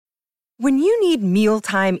When you need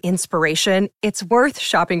mealtime inspiration, it's worth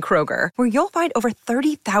shopping Kroger, where you'll find over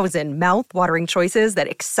 30,000 mouth-watering choices that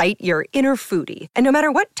excite your inner foodie. And no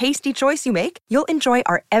matter what tasty choice you make, you'll enjoy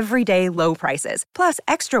our everyday low prices, plus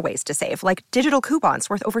extra ways to save, like digital coupons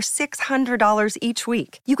worth over $600 each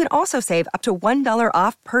week. You can also save up to $1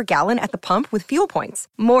 off per gallon at the pump with fuel points.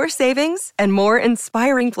 More savings and more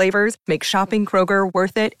inspiring flavors make shopping Kroger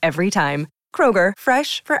worth it every time. Kroger,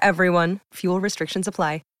 fresh for everyone. Fuel restrictions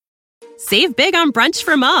apply. Save big on brunch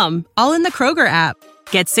for mom, all in the Kroger app.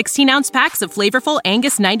 Get 16-ounce packs of flavorful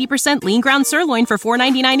Angus 90% lean ground sirloin for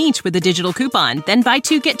 $4.99 each with a digital coupon. Then buy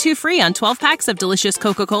 2, get 2 free on 12 packs of delicious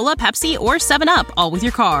Coca-Cola, Pepsi, or 7-Up, all with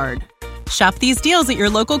your card. Shop these deals at your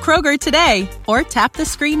local Kroger today, or tap the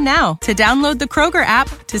screen now to download the Kroger app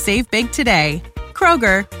to save big today.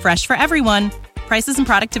 Kroger, fresh for everyone. Prices and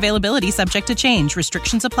product availability subject to change.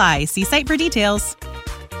 Restrictions apply. See site for details.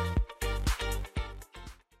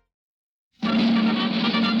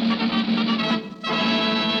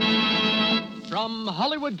 From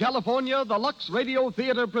Hollywood, California, the Lux Radio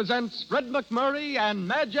Theater presents Fred MacMurray and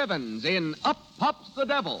Madge Evans in Up Pops the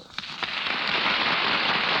Devil.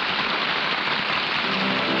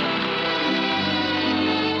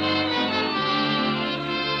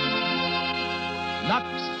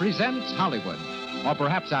 Lux presents Hollywood. Or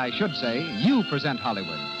perhaps I should say, you present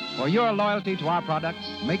Hollywood. For your loyalty to our products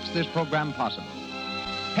makes this program possible.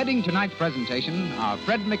 Heading tonight's presentation are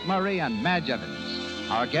Fred MacMurray and Madge Evans.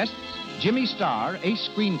 Our guests, Jimmy Starr, ace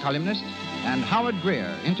screen columnist, and Howard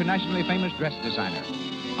Greer, internationally famous dress designer.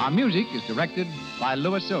 Our music is directed by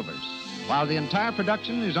Louis Silvers, while the entire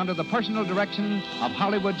production is under the personal direction of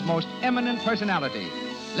Hollywood's most eminent personality.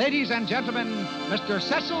 Ladies and gentlemen, Mr.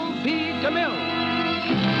 Cecil B. DeMille.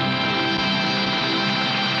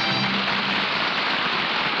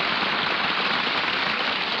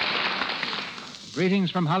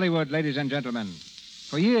 Greetings from Hollywood, ladies and gentlemen.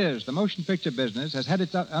 For years, the motion picture business has had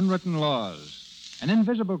its unwritten laws, an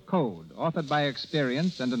invisible code authored by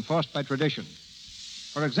experience and enforced by tradition.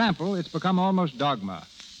 For example, it's become almost dogma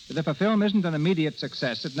that if a film isn't an immediate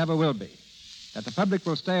success, it never will be. That the public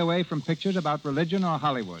will stay away from pictures about religion or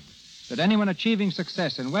Hollywood. That anyone achieving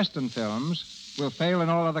success in Western films will fail in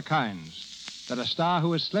all other kinds. That a star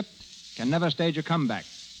who has slipped can never stage a comeback.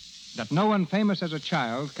 That no one famous as a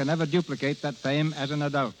child can ever duplicate that fame as an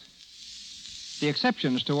adult. The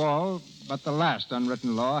exceptions to all but the last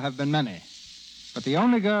unwritten law have been many. But the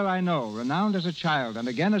only girl I know, renowned as a child and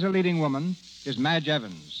again as a leading woman, is Madge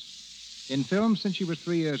Evans. In film since she was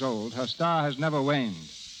 3 years old, her star has never waned.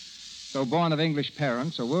 Though born of English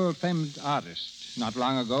parents, a world-famed artist not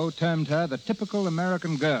long ago termed her the typical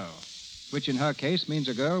American girl, which in her case means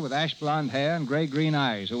a girl with ash blonde hair and gray-green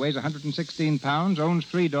eyes who weighs 116 pounds, owns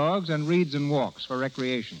 3 dogs, and reads and walks for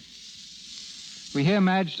recreation. We hear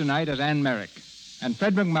Madge tonight as Anne Merrick, and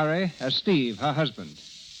Fred MacMurray as Steve, her husband.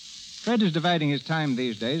 Fred is dividing his time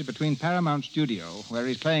these days between Paramount Studio, where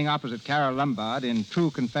he's playing opposite Carole Lombard in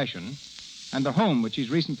True Confession, and the home which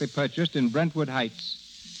he's recently purchased in Brentwood Heights.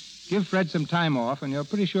 Give Fred some time off, and you're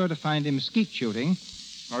pretty sure to find him skeet shooting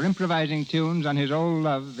or improvising tunes on his old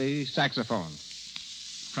love, the saxophone.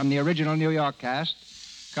 From the original New York cast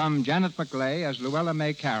come Janet McLeay as Luella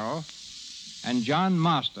May Carroll and John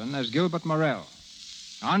Marston as Gilbert Morell.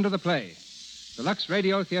 On to the play. The Lux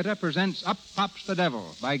Radio Theater presents Up Pops the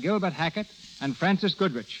Devil by Gilbert Hackett and Francis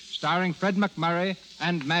Goodrich, starring Fred MacMurray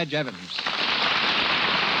and Madge Evans.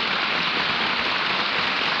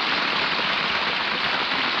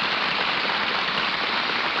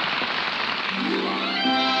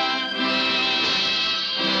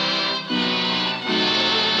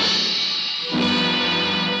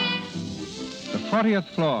 The 40th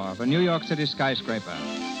floor of a New York City skyscraper.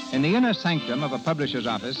 In the inner sanctum of a publisher's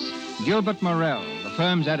office, Gilbert Morell, the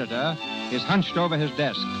firm's editor, is hunched over his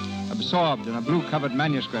desk, absorbed in a blue-covered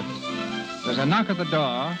manuscript. There's a knock at the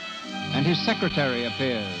door, and his secretary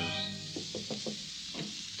appears.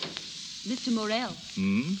 Mr. Morell.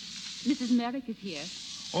 Mrs. Merrick is here.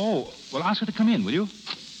 Oh, well, ask her to come in, will you?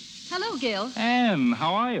 Hello, Gil. Anne,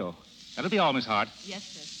 how are you? That'll be all, Miss Hart. Yes,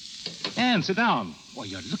 sir. Anne, sit down. Well,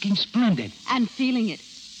 you're looking splendid. And feeling it.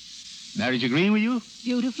 Marriage agreeing with you?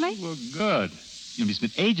 Beautifully. Well, good. It's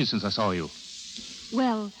been ages since I saw you.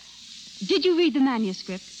 Well, did you read the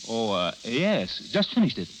manuscript? Oh, yes. Just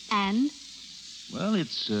finished it. And? Well,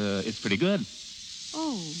 it's pretty good.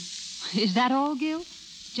 Oh, is that all, Gil?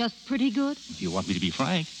 Just pretty good? If you want me to be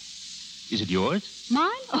frank. Is it yours?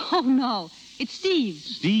 Mine? Oh, no. It's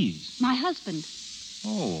Steve's. Steve's? My husband.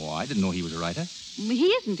 Oh, I didn't know he was a writer. He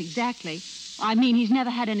isn't exactly. I mean, he's never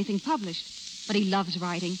had anything published. But he loves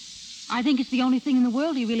writing. I think it's the only thing in the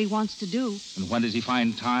world he really wants to do. And when does he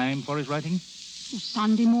find time for his writing?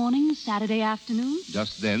 Sunday morning, Saturday afternoon.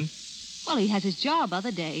 Just then? Well, he has his job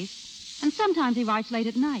other days. And sometimes he writes late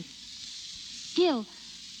at night. Gil,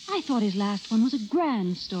 I thought his last one was a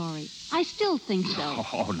grand story. I still think so.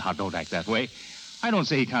 Oh, now don't act that way. I don't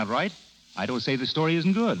say he can't write. I don't say the story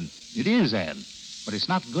isn't good. It is, Anne. But it's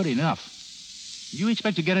not good enough. If you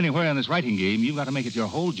expect to get anywhere in this writing game, you've got to make it your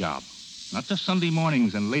whole job. Not just Sunday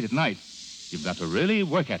mornings and late at night. You've got to really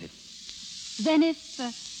work at it. Then if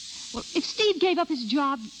Steve gave up his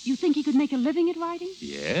job, you think he could make a living at writing?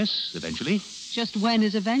 Yes, eventually. Just when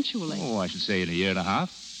is eventually? Oh, I should say in a year and a half.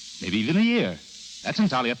 Maybe even a year. That's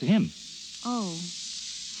entirely up to him. Oh.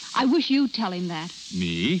 I wish you'd tell him that.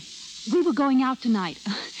 Me? We were going out tonight.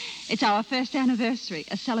 It's our first anniversary,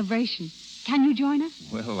 a celebration. Can you join us?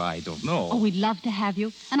 Well, I don't know. Oh, we'd love to have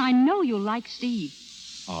you. And I know you'll like Steve.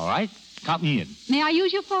 All right. Count me in. May I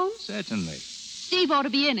use your phone? Certainly. Steve ought to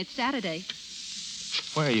be in. It's Saturday.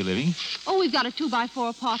 Where are you living? Oh, we've got a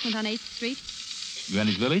 2x4 apartment on 8th Street.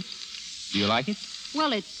 Greenwich Village? Do you like it?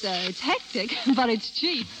 Well, it's hectic, but it's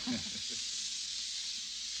cheap.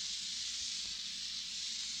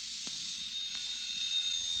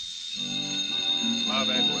 Love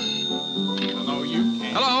Edward. Hello, you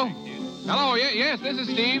can't. Hello? Hello, yes, this is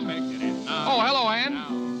Steve. Oh, hello,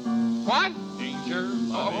 Ann. What? Danger,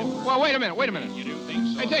 Well, wait a minute. You do think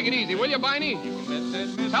so? Hey, take it easy, will you, Biney?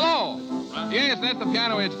 Hello? Yes, that's the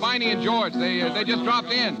piano. It's Biney and George. They just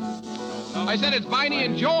dropped in. I said it's Biney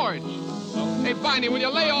and George. Hey, Biney, will you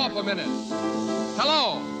lay off a minute?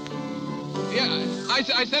 Hello? Yeah, I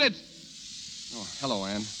said it's... Oh, hello,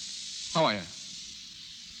 Ann. How are you?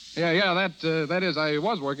 Yeah, that is, I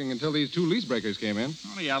was working until these two lease breakers came in.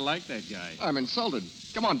 Only I like that guy. I'm insulted.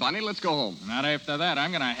 Come on, Bonnie, let's go home. Not after that.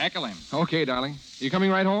 I'm going to heckle him. Okay, darling. You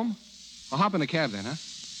coming right home? I'll hop in the cab then, huh?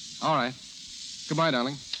 All right. Goodbye,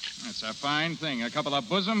 darling. That's a fine thing. A couple of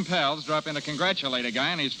bosom pals drop in to congratulate a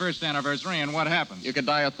guy on his first anniversary, and what happens? You could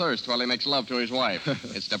die of thirst while he makes love to his wife.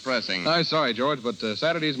 It's depressing. I'm sorry, George, but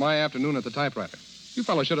Saturday's my afternoon at the typewriter. You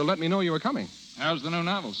fellows should have let me know you were coming. How's the new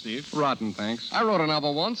novel, Steve? Rotten, thanks. I wrote a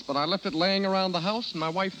novel once, but I left it laying around the house, and my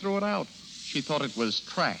wife threw it out. She thought it was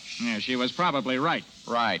trash. Yeah, she was probably right.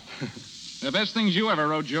 Right. The best things you ever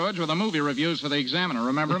wrote, George, were the movie reviews for the Examiner.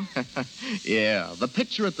 Remember them? Yeah. The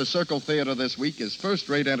picture at the Circle Theater this week is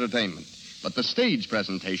first-rate entertainment. But the stage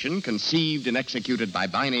presentation, conceived and executed by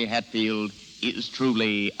Biney Hatfield, is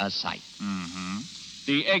truly a sight. Mm-hmm.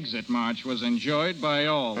 The exit march was enjoyed by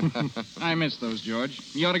all. I miss those, George.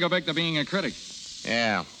 You ought to go back to being a critic.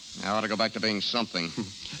 Yeah. I ought to go back to being something.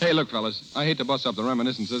 Hey, look, fellas, I hate to bust up the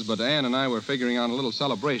reminiscences, but Ann and I were figuring on a little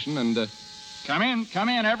celebration, and... Come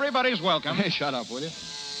in. Everybody's welcome. Hey, shut up, will you?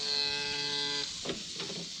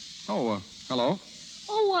 Oh, hello.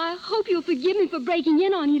 Oh, I hope you'll forgive me for breaking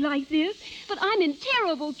in on you like this, but I'm in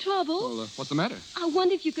terrible trouble. Well, what's the matter? I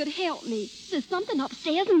wonder if you could help me. There's something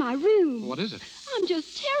upstairs in my room. What is it? I'm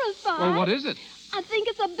just terrified. Well, what is it? I think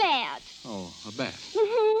it's a bat. Oh, a bat.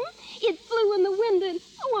 Mm-hmm. It flew in the window, and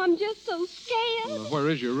I'm just so scared. Well, where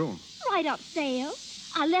is your room? Right upstairs.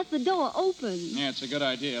 I left the door open. Yeah, it's a good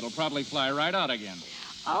idea. It'll probably fly right out again.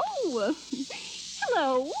 Oh,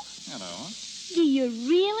 hello. Hello. Do you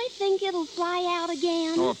really think it'll fly out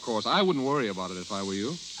again? Oh, of course. I wouldn't worry about it if I were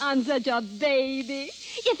you. I'm such a baby.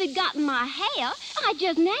 If it got in my hair, I'd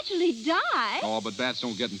just naturally die. Oh, but bats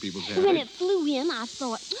don't get in people's hair. When it flew in, I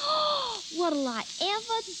thought, oh, what'll I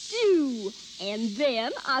ever do? And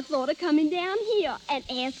then I thought of coming down here and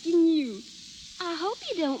asking you. I hope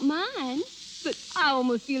you don't mind, but I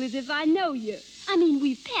almost feel as if I know you. I mean,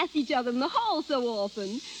 we've passed each other in the hall so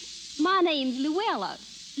often. My name's Luella.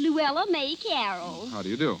 Luella May Carroll. How do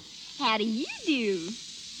you do? How do you do?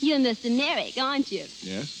 You're Mr. Merrick, aren't you?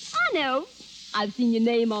 Yes? I know. I've seen your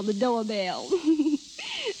name on the doorbell.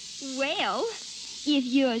 Well, if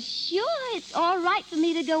you're sure it's all right for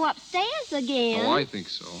me to go upstairs again... Oh, I think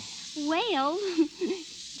so. Well,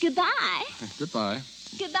 goodbye. Goodbye.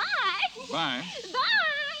 Goodbye. Bye.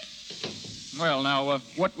 Bye. Well, now,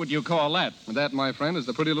 what would you call that? That, my friend, is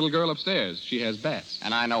the pretty little girl upstairs. She has bats.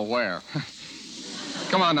 And I know where.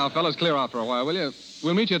 Come on now, fellas, clear out for a while, will you?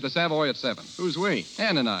 We'll meet you at the Savoy at 7. Who's we?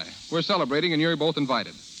 Ann and I. We're celebrating, and you're both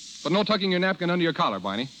invited. But no tucking your napkin under your collar,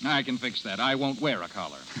 Barney. I can fix that. I won't wear a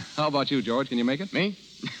collar. How about you, George? Can you make it? Me?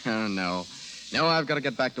 Oh, no. No, I've got to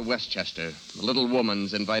get back to Westchester. The little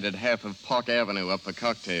woman's invited half of Park Avenue up for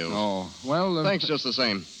cocktails. Oh, well... Thanks just the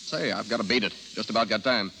same. Say, I've got to beat it. Just about got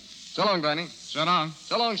time. So long, Barney. So long.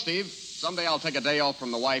 So long, Steve. Someday I'll take a day off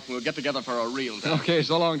from the wife and we'll get together for a real time. Okay,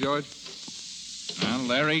 so long, George. Well,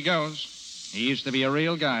 there he goes. He used to be a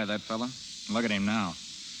real guy, that fella. Look at him now.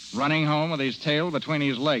 running home with his tail between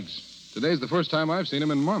his legs. Today's the first time I've seen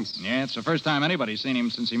him in months. Yeah, it's the first time anybody's seen him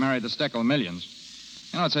since he married the Steckel Millions.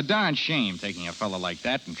 You know, it's a darn shame taking a fellow like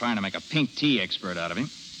that and trying to make a pink tea expert out of him.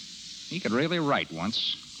 He could really write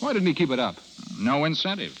once. Why didn't he keep it up? No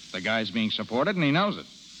incentive. The guy's being supported, and he knows it.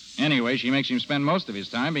 Anyway, she makes him spend most of his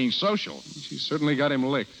time being social. She certainly got him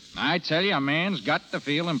licked. I tell you, a man's got to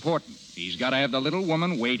feel important. He's got to have the little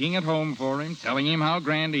woman waiting at home for him, telling him how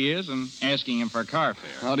grand he is, and asking him for car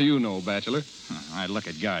fare. How do you know, bachelor? I look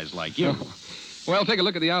at guys like you. Well, take a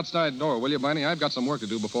look at the outside door, will you, Barney? I've got some work to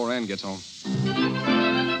do before Ann gets home.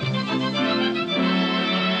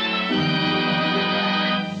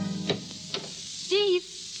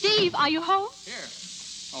 Steve, are you home? Here.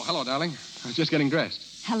 Oh, hello, darling. I was just getting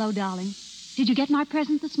dressed. Hello, darling. Did you get my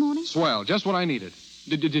present this morning? Swell, just what I needed.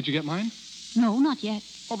 Did you get mine? No, not yet.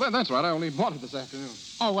 Oh, that's right. I only bought it this afternoon.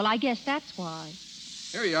 Oh, well, I guess that's why.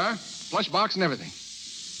 Here you are. Plush box and everything.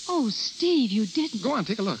 Oh, Steve, you didn't. Go on,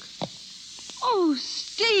 take a look. Oh,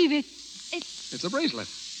 Steve, It's a bracelet.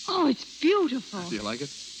 Oh, it's beautiful. Do you like it?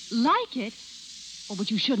 Like it? Oh, but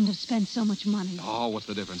you shouldn't have spent so much money. Oh, what's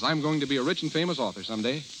the difference? I'm going to be a rich and famous author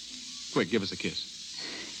someday. Quick, give us a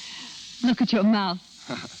kiss. Look at your mouth.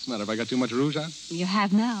 What's the matter? Have I got too much rouge on? You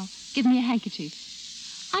have now. Give me a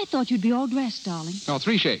handkerchief. I thought you'd be all dressed, darling. No,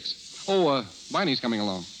 3 shakes. Oh, Barney's coming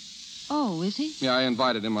along. Oh, is he? Yeah, I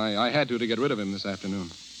invited him. I had to get rid of him this afternoon.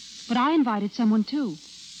 But I invited someone, too.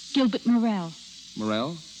 Gilbert Morell.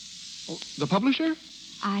 Morell? Oh, the publisher?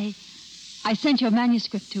 I sent your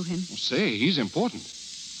manuscript to him. Oh, say, he's important.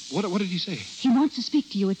 What did he say? He wants to speak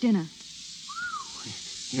to you at dinner.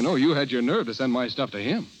 You know, you had your nerve to send my stuff to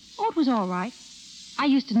him. Oh, it was all right. I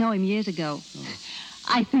used to know him years ago. Oh.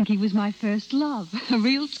 I think he was my first love. A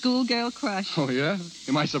real schoolgirl crush. Oh, yeah?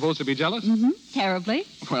 Am I supposed to be jealous? Mm-hmm. Terribly.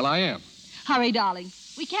 Well, I am. Hurry, darling.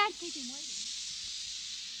 We can't keep him waiting.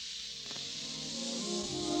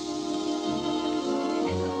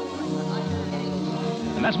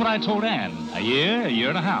 And that's what I told Ann. A year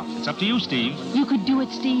and a half. It's up to you, Steve. You could do it,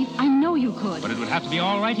 Steve. I know you could. But it would have to be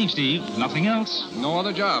all writing, Steve. Nothing else. No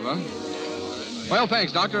other job, huh? Well,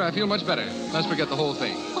 thanks, Doctor. I feel much better. Let's forget the whole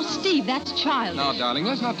thing. Oh, Steve, that's childish. Now, darling,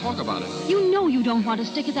 let's not talk about it. You know you don't want to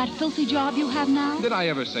stick at that filthy job you have now. Did I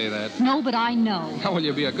ever say that? No, but I know. Now, will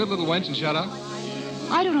you be a good little wench and shut up?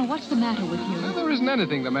 I don't know what's the matter with you. Well, there isn't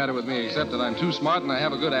anything the matter with me except that I'm too smart and I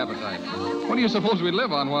have a good appetite. What do you suppose we'd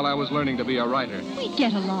live on while I was learning to be a writer? We'd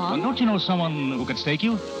get along. Well, don't you know someone who could stake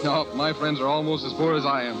you? No, my friends are almost as poor as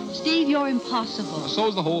I am. Steve, you're impossible.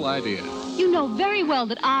 So's the whole idea. You know very well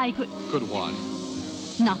that I could... Could what?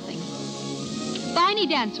 Nothing. Barney,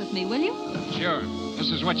 dance with me, will you? Sure.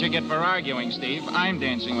 This is what you get for arguing, Steve. I'm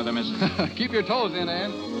dancing with the missus. Keep your toes in,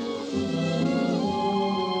 Ann.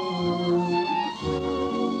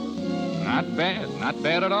 Not bad. Not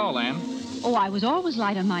bad at all, Ann. Oh, I was always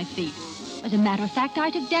light on my feet. As a matter of fact,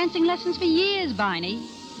 I took dancing lessons for years, Barney.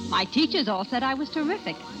 My teachers all said I was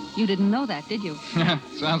terrific. You didn't know that, did you?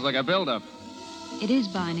 Sounds like a build-up. It is,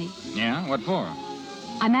 Barney. Yeah? What for?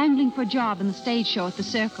 I'm angling for a job in the stage show at the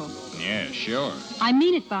Circle. Yeah, sure. I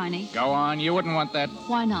mean it, Barney. Go on. You wouldn't want that.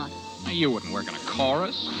 Why not? You wouldn't work in a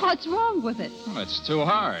chorus. What's wrong with it? Well, it's too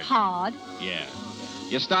hard. Hard? Yeah.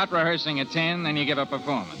 You start rehearsing at 10, then you give a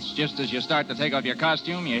performance. Just as you start to take off your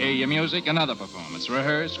costume, you hear your music, another performance.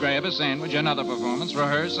 Rehearse, grab a sandwich, another performance.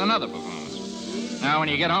 Rehearse, another performance. Now, when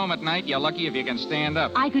you get home at night, you're lucky if you can stand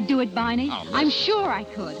up. I could do it, Barney. Oh, I'm sure I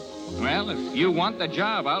could. Well, if you want the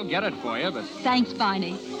job, I'll get it for you, but... Thanks,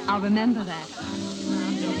 Barney. I'll remember that.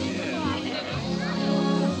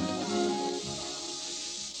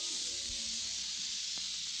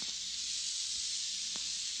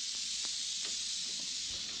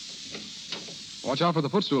 Watch out for the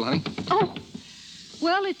footstool, honey. Oh,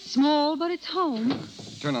 well, it's small, but it's home.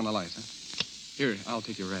 Turn on the lights, huh? Here, I'll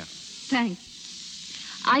take your wrap.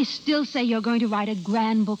 Thanks. I still say you're going to write a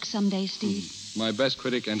grand book someday, Steve. My best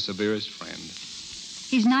critic and severest friend.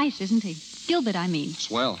 He's nice, isn't he? Gilbert, I mean.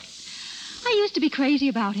 Swell. I used to be crazy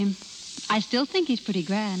about him. I still think he's pretty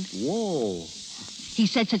grand. Whoa. He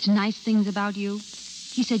said such nice things about you.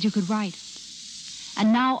 He said you could write.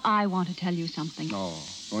 And now I want to tell you something. Oh,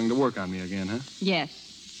 going to work on me again, huh? Yes.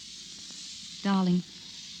 Darling,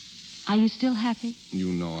 are you still happy? You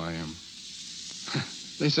know I am.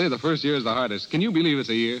 They say the first year is the hardest. Can you believe it's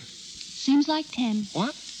a year? Seems like 10.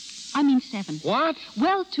 What? I mean 7. What?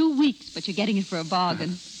 Well, 2 weeks, but you're getting it for a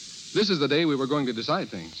bargain. This is the day we were going to decide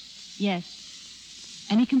things. Yes.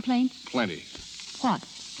 Any complaints? Plenty. What?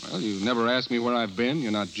 Well, you never ask me where I've been.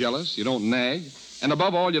 You're not jealous. You don't nag. And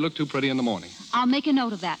above all, you look too pretty in the morning. I'll make a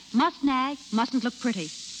note of that. Must nag, mustn't look pretty.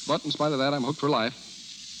 But in spite of that, I'm hooked for life.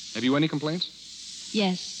 Have you any complaints?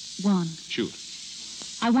 Yes. One. Shoot.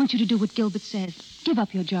 I want you to do what Gilbert says. Give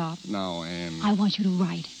up your job. Now, Ann. I want you to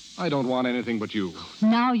write. I don't want anything but you.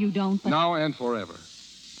 Now you don't, but... Now and forever.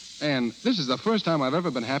 Ann, this is the first time I've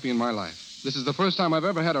ever been happy in my life. This is the first time I've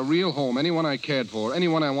ever had a real home, anyone I cared for,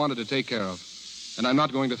 anyone I wanted to take care of. And I'm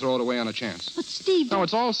not going to throw it away on a chance. But, Steve... Now,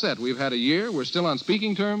 it's all set. We've had a year. We're still on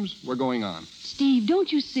speaking terms. We're going on. Steve,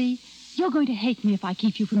 don't you see? You're going to hate me if I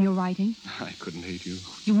keep you from your writing. I couldn't hate you.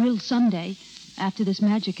 You will someday, after this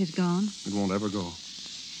magic is gone. It won't ever go.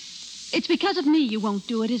 It's because of me you won't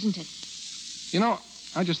do it, isn't it? You know,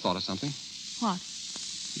 I just thought of something. What?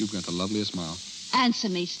 You've got the loveliest mouth. Answer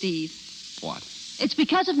me, Steve. What? It's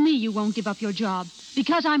because of me you won't give up your job.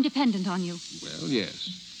 Because I'm dependent on you. Well,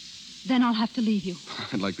 yes. Then I'll have to leave you.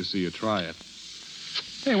 I'd like to see you try it.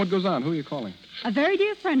 Hey, what goes on? Who are you calling? A very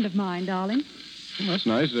dear friend of mine, darling. Well, that's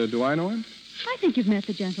nice. Do I know him? I think you've met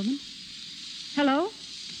the gentleman. Hello?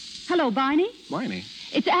 Hello, Barney? Miney.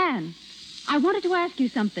 It's Anne. I wanted to ask you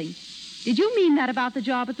something. Did you mean that about the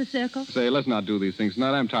job at the Circle? Say, let's not do these things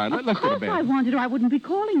tonight. I'm tired. Let's go to bed. Of course I wanted, or I wouldn't be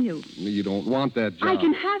calling you. You don't want that job. I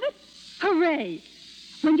can have it? Hooray.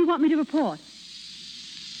 When do you want me to report?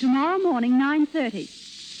 Tomorrow morning, 9:30.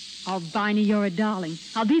 Oh, Barney, you're a darling.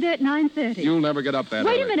 I'll be there at 9:30. You'll never get up that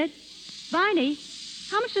Wait early. a minute. Barney,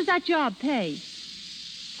 how much does that job pay?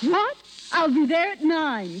 What? I'll be there at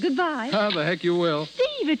 9. Goodbye. How the heck you will.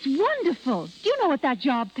 Steve, it's wonderful. Do you know what that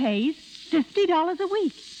job pays? $50 a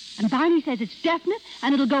week. And Barney says it's definite,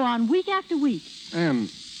 and it'll go on week after week. Ann,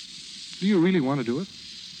 do you really want to do it?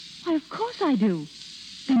 Why, of course I do.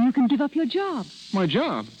 Then you can give up your job. My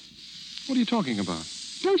job? What are you talking about?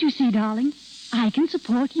 Don't you see, darling? I can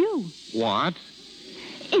support you. What?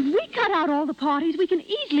 If we cut out all the parties, we can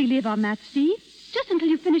easily live on that, Steve. Just until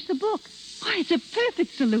you finish the book. Why, it's a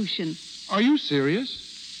perfect solution. Are you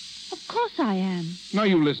serious? Of course I am. Now,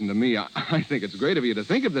 you listen to me. I think it's great of you to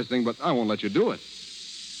think of this thing, but I won't let you do it.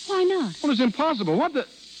 Why not? Well, it's impossible. What the...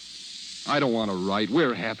 I don't want to write.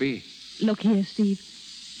 We're happy. Look here, Steve.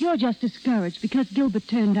 You're just discouraged because Gilbert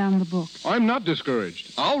turned down the book. I'm not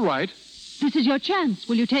discouraged. I'll write. This is your chance.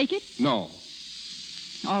 Will you take it? No.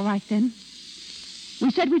 All right, then. We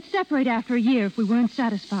said we'd separate after a year if we weren't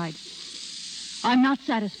satisfied. I'm not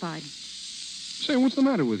satisfied. Say, what's the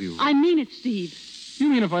matter with you? I mean it, Steve. You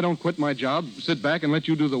mean if I don't quit my job, sit back and let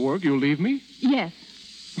you do the work, you'll leave me? Yes.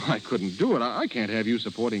 I couldn't do it. I can't have you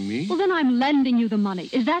supporting me. Well, then I'm lending you the money.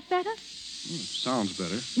 Is that better? Sounds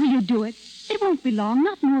better. Will you do it? It won't be long,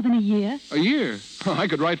 not more than a year. A year? I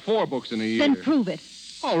could write 4 books in a year. Then prove it.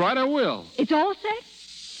 All right, I will. It's all set?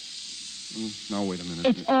 Now, wait a minute.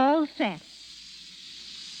 It's all set.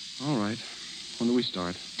 All right. When do we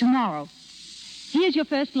start? Tomorrow. Here's your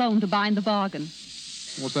first loan to bind the bargain.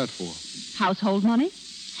 What's that for? Household money?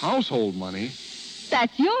 Household money?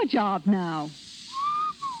 That's your job now.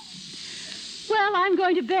 Well, I'm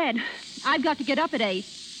going to bed. I've got to get up at 8.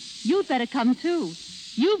 You'd better come, too.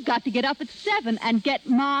 You've got to get up at 7 and get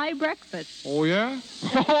my breakfast. Oh, yeah?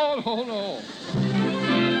 Oh, no.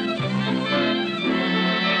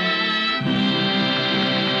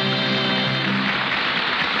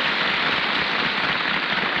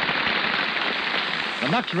 The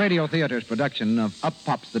Lux Radio Theater's production of Up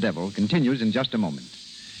Pops the Devil continues in just a moment.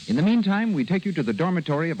 In the meantime, we take you to the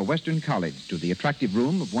dormitory of a Western college, to the attractive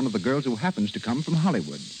room of one of the girls who happens to come from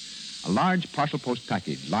Hollywood. A large parcel post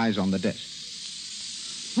package lies on the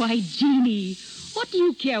desk. Why, Jeannie, what do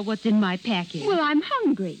you care what's in my package? Well, I'm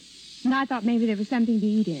hungry. And I thought maybe there was something to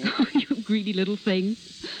eat in it. You greedy little thing.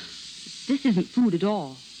 This isn't food at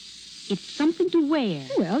all. It's something to wear.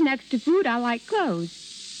 Well, next to food, I like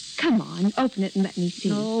clothes. Come on, open it and let me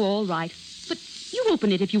see. Oh, all right. But you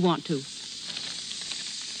open it if you want to.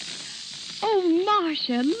 Oh,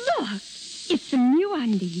 Marcia, look. It's some new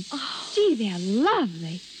undies. Oh. Gee, they're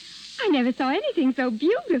lovely. I never saw anything so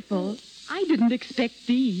beautiful. I didn't expect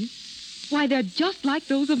these. Why, they're just like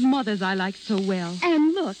those of Mother's I liked so well.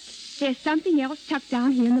 And look, there's something else tucked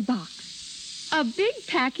down here in the box. A big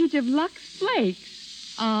package of Lux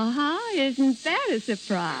Flakes. Uh-huh. Isn't that a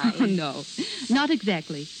surprise? Oh, no, not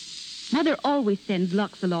exactly. Mother always sends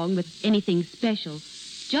Lux along with anything special,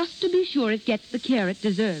 just to be sure it gets the care it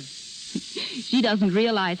deserves. She doesn't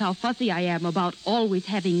realize how fussy I am about always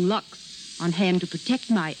having Lux on hand to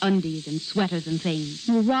protect my undies and sweaters and things.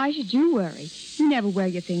 Well, why should you worry? You never wear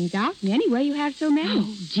your things out, and anyway, you have so many.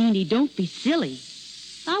 Oh, Jeannie, don't be silly.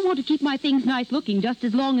 I want to keep my things nice looking just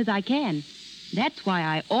as long as I can. That's why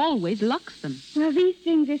I always Lux them. Well, these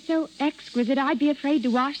things are so exquisite, I'd be afraid to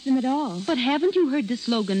wash them at all. But haven't you heard the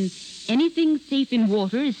slogan, anything safe in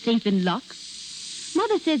water is safe in Lux?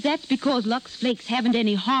 Mother says that's because Lux Flakes haven't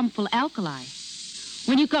any harmful alkali.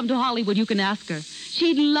 When you come to Hollywood, you can ask her.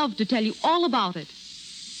 She'd love to tell you all about it.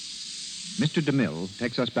 Mr. DeMille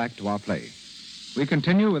takes us back to our play. We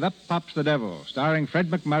continue with Up Pops the Devil, starring Fred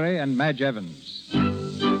McMurray and Madge Evans.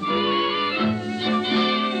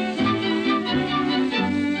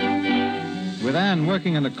 With Anne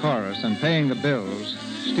working in the chorus and paying the bills,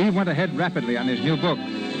 Steve went ahead rapidly on his new book.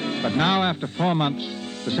 But now, after 4 months,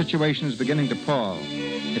 the situation is beginning to pall.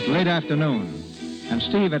 It's late afternoon, and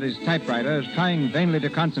Steve at his typewriter is trying vainly to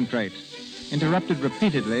concentrate, interrupted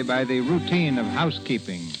repeatedly by the routine of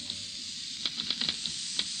housekeeping.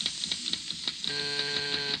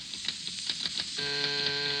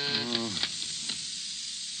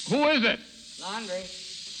 Who is it? Laundry.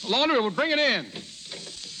 Laundry, will bring it in.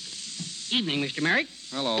 Evening, Mr. Merrick.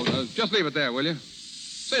 Hello. Just leave it there, will you?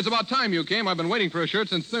 Say, it's about time you came. I've been waiting for a shirt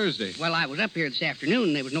since Thursday. Well, I was up here this afternoon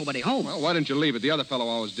and there was nobody home. Well, why didn't you leave it? The other fellow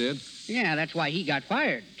always did. Yeah, that's why he got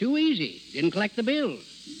fired. Too easy. Didn't collect the bills.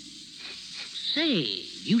 Say,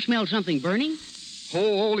 you smell something burning?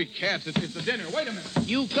 Oh, holy cats. It's the dinner. Wait a minute.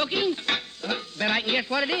 You cooking? Bet I can guess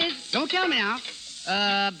what it is. Don't tell me now.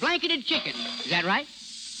 Blanketed chicken. Is that right?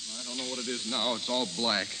 I don't know what it is now. It's all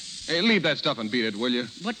black. Hey, leave that stuff and beat it, will you?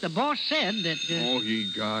 But the boss said that... Oh, ye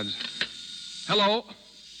gods. Hello?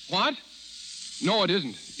 What? No, it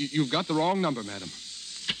isn't. You've got the wrong number, madam.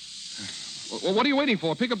 Well, what are you waiting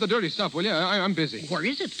for? Pick up the dirty stuff, will you? I'm busy. Where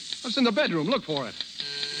is it? It's in the bedroom. Look for it.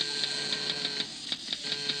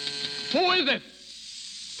 Who is it?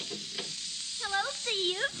 Hello,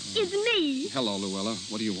 Steve. It's me. Hello, Luella.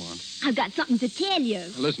 What do you want? I've got something to tell you.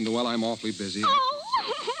 Listen, Luella, I'm awfully busy. Oh,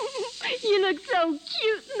 you look so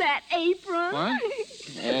cute in that apron. What?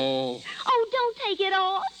 Oh. Oh, don't take it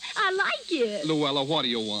off. I like it. Luella, what do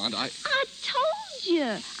you want? I told you.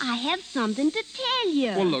 I have something to tell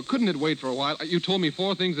you. Well, look, couldn't it wait for a while? You told me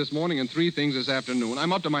 4 things this morning and 3 things this afternoon.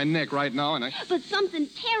 I'm up to my neck right now, and I... But something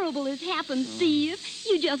terrible has happened, Steve.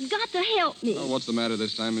 You just got to help me. Oh, what's the matter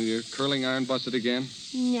this time? Are your curling iron busted again?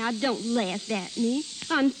 Now, don't laugh at me.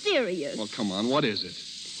 I'm serious. Well, come on. What is it?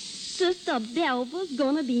 Sister Belva's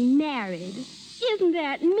gonna be married. Isn't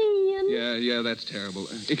that mean? Yeah, that's terrible.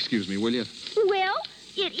 Excuse me, will you? Well,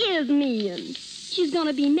 it is mean. She's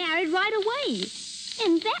gonna be married right away.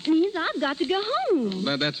 And that means I've got to go home.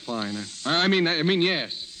 That's fine. I mean,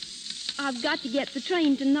 yes. I've got to get the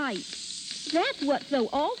train tonight. That's what's so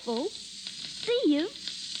awful. Steve,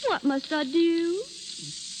 what must I do?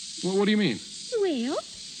 Well, what do you mean? Well,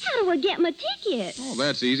 how do I get my ticket? Oh,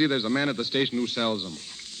 that's easy. There's a man at the station who sells them.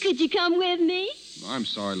 Could you come with me? I'm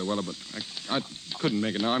sorry, Luella, but I couldn't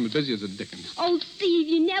make it now. I'm as busy as a dickens. Oh, Steve,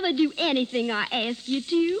 you never do anything I ask you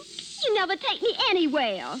to. You never take me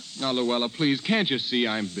anywhere. Now, Luella, please, can't you see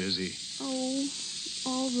I'm busy? Oh,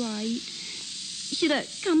 all right. Should I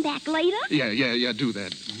come back later? Yeah, do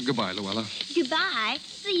that. Goodbye, Luella. Goodbye.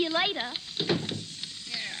 See you later.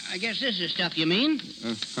 Yeah, I guess this is stuff you mean.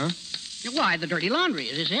 Huh? Why, the dirty laundry.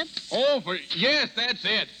 Is this it? Oh, yes, that's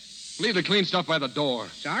it. Leave the clean stuff by the door.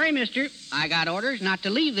 Sorry, mister. I got orders not to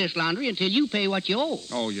leave this laundry until you pay what you owe.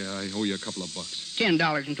 Oh, yeah, I owe you a couple of bucks.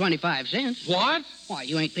 $10.25. What? Why,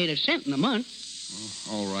 you ain't paid a cent in a month.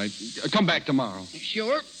 Oh, all right. Come back tomorrow.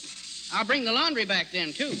 Sure. I'll bring the laundry back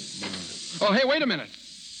then, too. Oh, hey, wait a minute.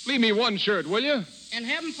 Leave me one shirt, will you? And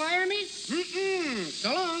have them fire me?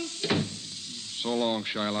 So long. So long,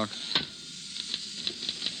 Shylock.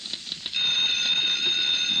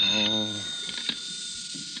 Oh.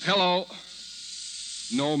 Hello.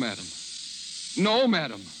 No, madam. No,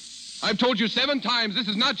 madam. I've told you 7 times this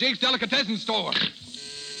is not Jake's Delicatessen store.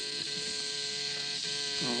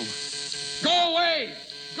 Oh. Go away!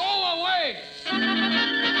 Go away!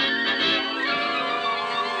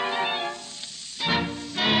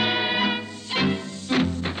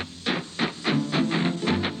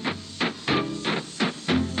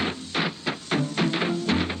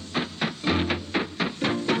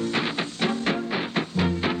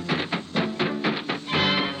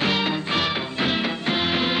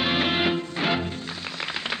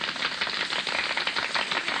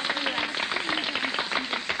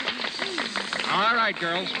 All right,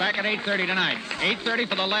 girls, back at 8:30 tonight. 8:30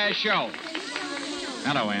 for the last show.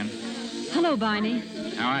 Hello, Ann. Hello, Barney.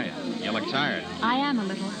 How are you? You look tired. I am a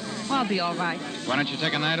little. I'll be all right. Why don't you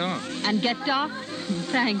take a night off? And get Doc?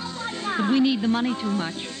 Thanks. But we need the money too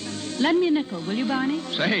much. Lend me a nickel, will you, Barney?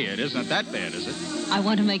 Say, it isn't that bad, is it? I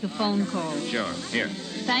want to make a phone call. Sure. Here.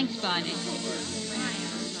 Thanks, Barney.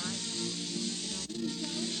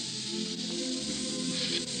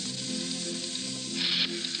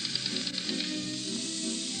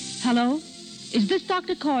 Hello? Is this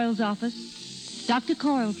Dr. Coyle's office? Dr.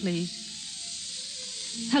 Coyle,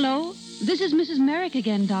 please. Hello? This is Mrs. Merrick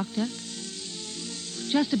again, Doctor.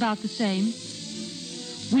 Just about the same.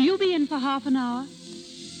 Will you be in for half an hour?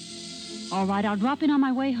 All right, I'll drop in on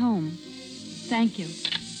my way home. Thank you.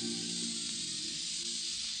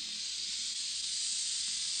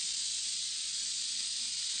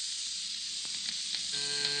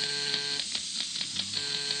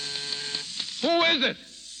 Who is it?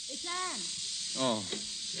 It's Anne. Oh,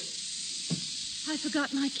 I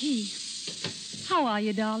forgot my key. How are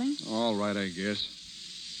you, darling? all right, I guess.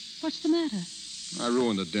 What's the matter? I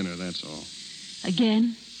ruined the dinner, that's all.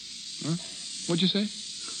 Again? Huh? What'd you say?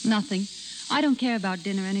 Nothing. I don't care about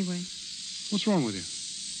dinner anyway. What's wrong with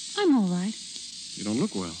you? I'm all right. You don't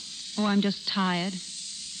look well. Oh, I'm just tired.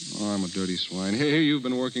 Oh, I'm a dirty swine. Here, you've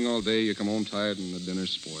been working all day. You come home tired and the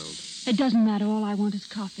dinner's spoiled. It doesn't matter. All I want is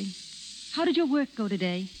coffee. How did your work go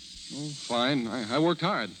today? Oh, fine. I worked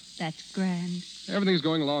hard. That's grand. Everything's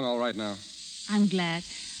going along all right now. I'm glad.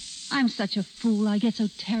 I'm such a fool. I get so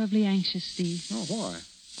terribly anxious, Steve. Oh, why?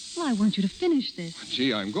 Well, I want you to finish this.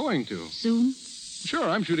 Gee, I'm going to. Soon? Sure,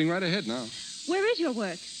 I'm shooting right ahead now. Where is your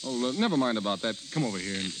work? Oh, never mind about that. Come over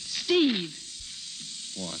here and... Steve,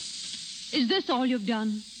 What? is this all you've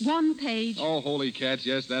done? One page? Oh, holy cats,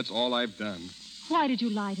 yes, that's all I've done. Why did you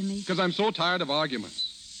lie to me? Because I'm so tired of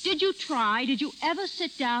arguments. Did you try? Did you ever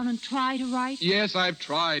sit down and try to write? Yes, I've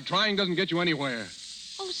tried. Trying doesn't get you anywhere.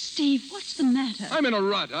 Oh, Steve, what's the matter? I'm in a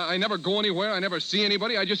rut. I never go anywhere. I never see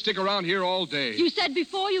anybody. I just stick around here all day. You said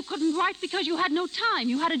before you couldn't write because you had no time.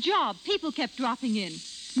 You had a job. People kept dropping in.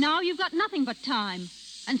 Now you've got nothing but time.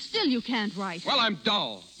 And still you can't write. Well, I'm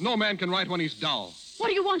dull. No man can write when he's dull. What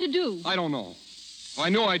do you want to do? I don't know. If I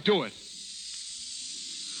knew, I'd do it.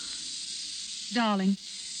 Darling,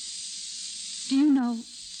 do you know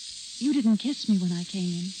you didn't kiss me when I came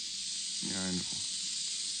in? Yeah, I know.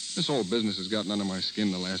 This whole business has gotten under my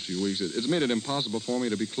skin the last few weeks. It's made it impossible for me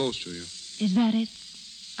to be close to you. Is that it?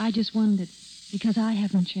 I just wondered, because I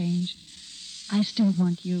haven't changed. I still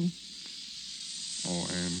want you. Oh,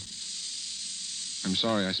 Anne. I'm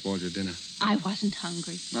sorry I spoiled your dinner. I wasn't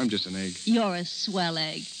hungry. I'm just an egg. You're a swell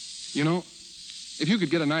egg. You know, if you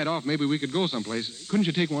could get a night off, maybe we could go someplace. Couldn't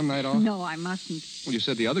you take one night off? No, I mustn't. Well, you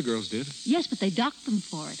said the other girls did. Yes, but they docked them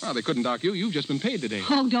for it. Oh, they couldn't dock you. You've just been paid today.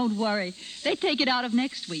 Oh, don't worry. They take it out of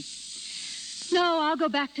next week. No, I'll go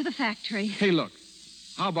back to the factory. Hey, look.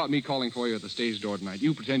 How about me calling for you at the stage door tonight?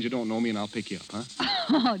 You pretend you don't know me and I'll pick you up, huh?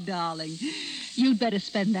 Oh, darling. You'd better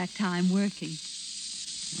spend that time working.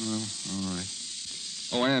 Oh, all right.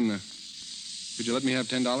 Oh, Anne, could you let me have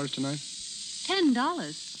 $10 tonight? $10?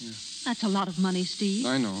 Yeah. That's a lot of money, Steve.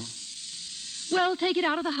 I know. Well, take it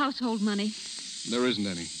out of the household money. There isn't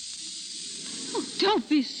any. Oh, don't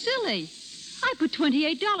be silly. I put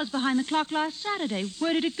 $28 behind the clock last Saturday.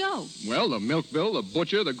 Where did it go? Well, the milk bill, the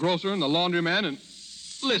butcher, the grocer, and the laundryman, and...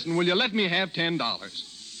 Listen, will you let me have $10?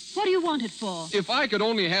 What do you want it for? If I could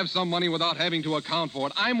only have some money without having to account for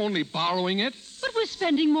it, I'm only borrowing it. But we're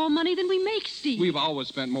spending more money than we make, Steve. We've always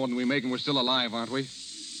spent more than we make, and we're still alive, aren't we?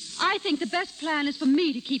 I think the best plan is for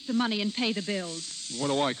me to keep the money and pay the bills. Where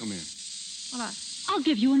do I come in? Well, I'll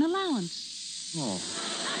give you an allowance. Oh.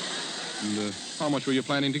 And how much were you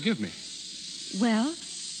planning to give me? Well,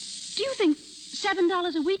 do you think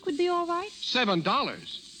 $7 a week would be all right? $7?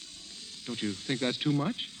 Don't you think that's too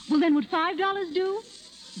much? Well, then would $5 do?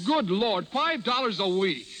 Good Lord, $5 a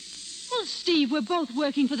week. Well, Steve, we're both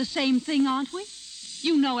working for the same thing, aren't we?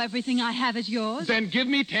 You know everything I have is yours. Then give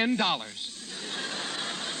me $10.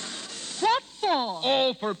 What for?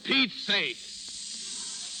 Oh, for Pete's sake.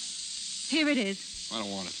 Here it is. I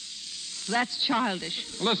don't want it. That's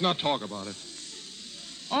childish. Well, let's not talk about it.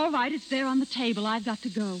 All right, it's there on the table. I've got to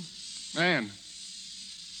go. Anne,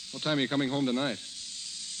 what time are you coming home tonight?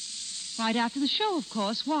 Right after the show, of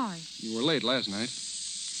course. Why? You were late last night.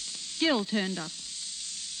 Gil turned up.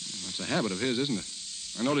 That's a habit of his, isn't it?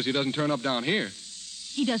 I notice he doesn't turn up down here.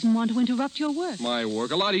 He doesn't want to interrupt your work. My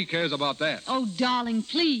work. A lot he cares about that. Oh, darling,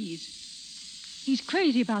 please. He's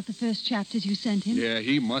crazy about the first chapters you sent him. Yeah,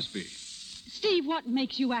 he must be. Steve, what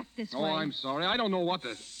makes you act this way? Oh, I'm sorry. I don't know what to...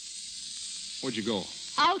 Where'd you go?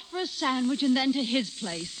 Out for a sandwich and then to his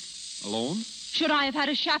place. Alone? Should I have had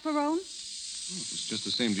a chaperone? Well, if it's just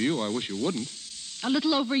the same to you, I wish you wouldn't. A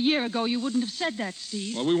little over a year ago, you wouldn't have said that,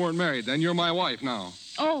 Steve. Well, we weren't married then. You're my wife now.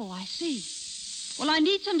 Oh, I see. Well, I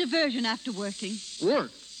need some diversion after working.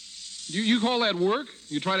 Work? You call that work?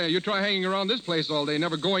 You try hanging around this place all day,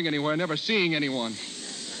 never going anywhere, never seeing anyone.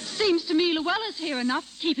 Seems to me Luella's here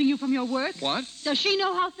enough, keeping you from your work. What? Does she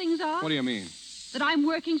know how things are? What do you mean? That I'm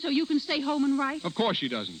working so you can stay home and write? Of course she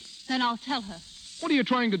doesn't. Then I'll tell her. What are you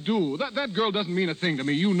trying to do? That girl doesn't mean a thing to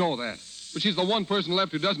me. You know that. But she's the one person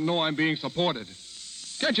left who doesn't know I'm being supported.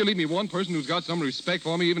 Can't you leave me one person who's got some respect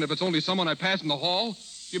for me, even if it's only someone I pass in the hall?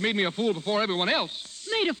 You made me a fool before everyone else.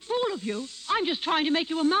 Made a fool of you? I'm just trying to make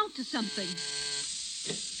you amount to something.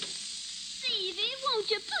 Stevie, won't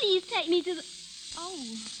you please take me to the... Oh.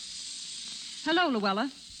 Hello, Luella.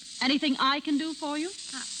 Anything I can do for you?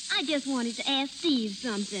 I just wanted to ask Steve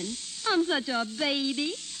something. I'm such a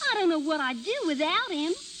baby. I don't know what I'd do without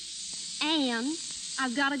him. And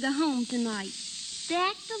I've got to go home tonight.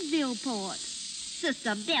 Back to Villeport.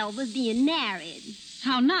 Sister Belva's being married.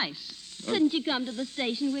 How nice. Couldn't you come to the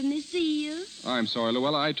station with me, Steve? I'm sorry,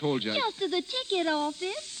 Luella. I told you. Just to the ticket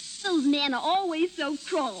office. Those men are always so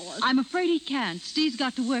cross. I'm afraid he can't. Steve's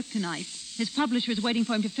got to work tonight. His publisher's waiting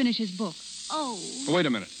for him to finish his book. Oh. Wait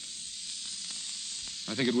a minute.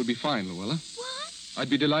 I think it would be fine, Luella. What? I'd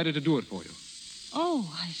be delighted to do it for you. Oh,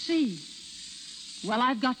 I see. Well,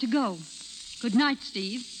 I've got to go. Good night,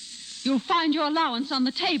 Steve. You'll find your allowance on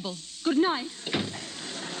the table. Good night.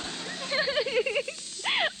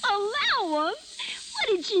 Allowance? What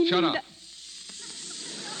did she Shut mean? up.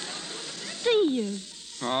 Steve.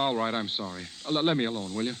 All right, I'm sorry. Let me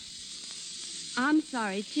alone, will you? I'm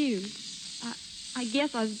sorry, too. I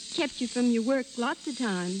guess I've kept you from your work lots of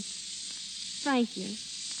times. Thank you.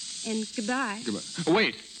 And goodbye. Goodbye.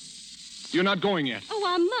 Wait. You're not going yet. Oh,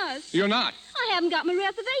 I must. You're not. I haven't got my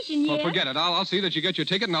reservation yet. Well, forget it. I'll see that you get your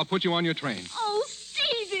ticket, and I'll put you on your train. Oh,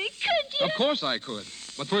 Stevie, could you? Of course I could.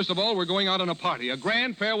 But first of all, we're going out on a party, a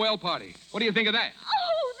grand farewell party. What do you think of that?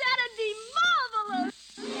 Oh, that'd be marvelous.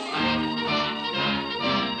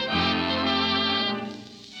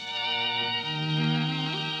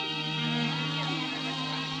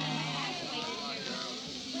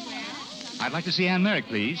 I'd like to see Ann Merrick,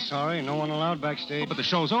 please. Sorry, no one allowed backstage. Oh, but the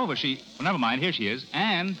show's over. Well, never mind. Here she is.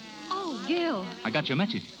 Ann. Oh, Gil. I got your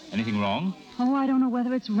message. Anything wrong? Oh, I don't know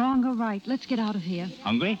whether it's wrong or right. Let's get out of here.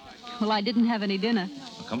 Hungry? Well, I didn't have any dinner.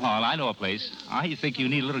 Well, come on. I know a place. I think you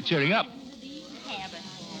need a little cheering up.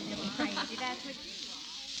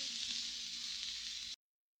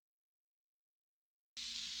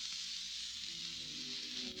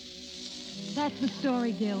 That's the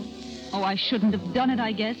story, Gil. Oh, I shouldn't have done it,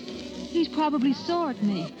 I guess. He's probably sore at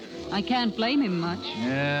me. I can't blame him much.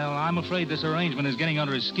 Well, I'm afraid this arrangement is getting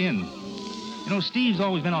under his skin. You know, Steve's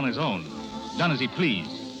always been on his own, done as he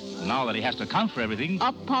pleased. And now that he has to account for everything...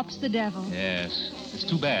 Up pops the devil. Yes, it's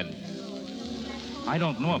too bad. I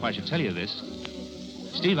don't know if I should tell you this.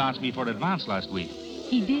 Steve asked me for an advance last week.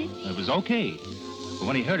 He did? It was okay. But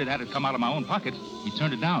when he heard it had to come out of my own pocket, he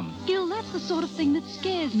turned it down. Gil, that's the sort of thing that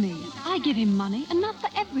scares me. I give him money, and not for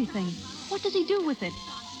everything. What does he do with it?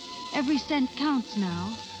 Every cent counts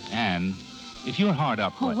now. Ann, if you're hard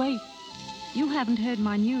up... Oh, wait. You haven't heard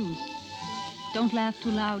my news. Don't laugh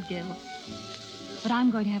too loud, Gil. But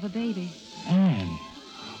I'm going to have a baby. Ann.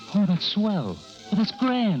 Oh, that's swell. Oh, that's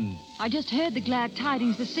grand. I just heard the glad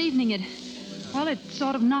tidings this evening. It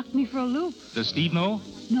sort of knocked me for a loop. Does Steve know?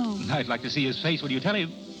 No. I'd like to see his face when you tell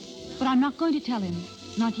him. But I'm not going to tell him.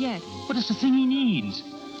 Not yet. But it's the thing he needs.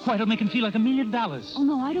 Why, it'll make him feel like $1 million. Oh,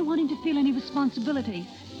 no, I don't want him to feel any responsibility.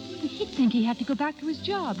 He'd think he had to go back to his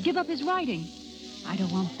job, give up his writing. I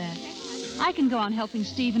don't want that. I can go on helping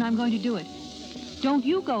Steve, and I'm going to do it. Don't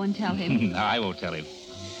you go and tell him. I won't tell him.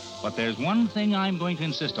 But there's one thing I'm going to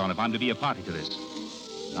insist on if I'm to be a party to this.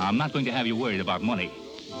 Now, I'm not going to have you worried about money.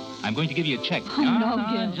 I'm going to give you a check. Oh, no,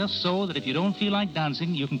 Gil. Just so that if you don't feel like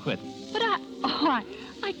dancing, you can quit. But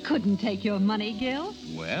I couldn't take your money, Gil.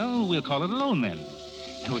 Well, we'll call it a loan then.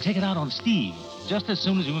 And we'll take it out on Steve, just as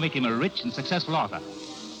soon as we make him a rich and successful author.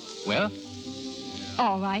 Well?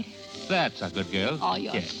 All right. That's a good girl. Oh,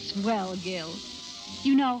 you're swell, Gil.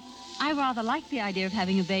 You know, I rather like the idea of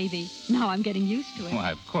having a baby. Now I'm getting used to it.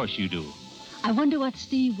 Why, of course you do. I wonder what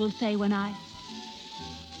Steve will say when I...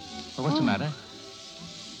 Well, what's the matter?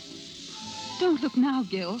 Don't look now,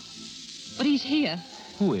 Gil. But he's here.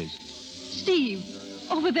 Who is? Steve,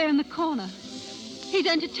 over there in the corner. He's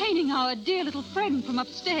entertaining our dear little friend from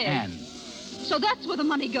upstairs. Ann. So that's where the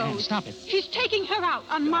money goes. Ann, stop it. He's taking her out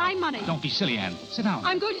on my money. Don't be silly, Ann. Sit down.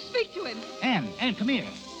 I'm going to speak to him. Ann, come here.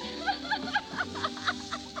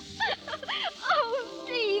 Oh,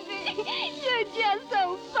 Stevie, you're just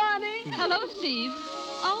so funny. Hello, Steve.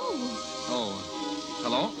 Oh,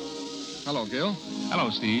 hello? Hello, Gil.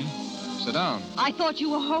 Hello, Steve. Sit down. I thought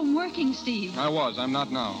you were home working, Steve. I was. I'm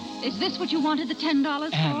not now. Is this what you wanted the $10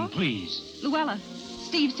 for? Ann, please. Luella,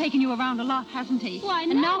 Steve's taken you around a lot, hasn't he? Why,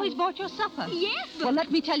 no. And now he's bought your supper. Yes, but... Well,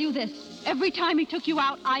 let me tell you this. Every time he took you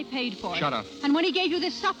out, I paid for it. Shut up. And when he gave you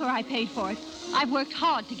this supper, I paid for it. I've worked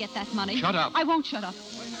hard to get that money. Shut up. I won't shut up.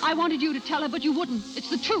 I wanted you to tell her, but you wouldn't. It's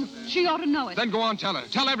the truth. She ought to know it. Then go on, tell her.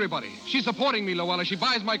 Tell everybody. She's supporting me, Luella. She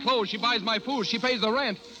buys my clothes. She buys my food. She pays the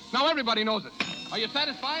rent. Now everybody knows it. Are you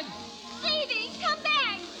satisfied? Stevie, come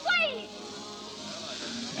back.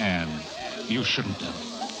 You shouldn't have.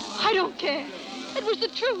 I don't care. It was the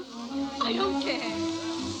truth. I don't care.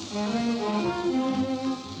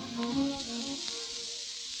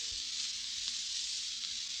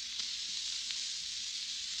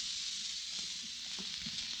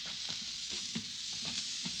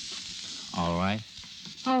 All right.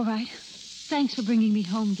 All right. Thanks for bringing me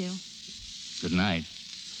home, Gil. Good night.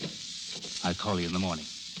 I'll call you in the morning.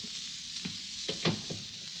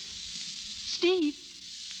 Steve.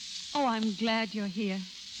 Oh, I'm glad you're here.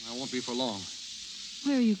 I won't be for long.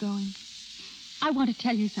 Where are you going? I want to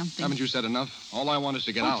tell you something. Haven't you said enough? All I want is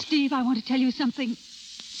to get out. Steve, I want to tell you something.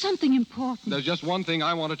 Something important. There's just one thing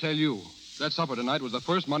I want to tell you. That supper tonight was the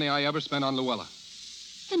first money I ever spent on Luella.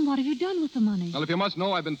 Then what have you done with the money? Well, if you must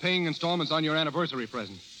know, I've been paying installments on your anniversary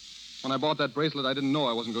present. When I bought that bracelet, I didn't know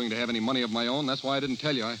I wasn't going to have any money of my own. That's why I didn't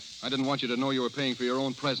tell you. I didn't want you to know you were paying for your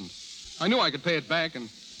own present. I knew I could pay it back, and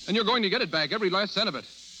you're going to get it back, every last cent of it.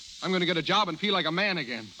 I'm going to get a job and feel like a man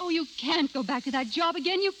again. Oh, you can't go back to that job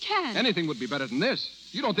again. You can't. Anything would be better than this.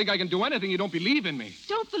 You don't think I can do anything. You don't believe in me.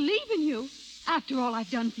 Don't believe in you? After all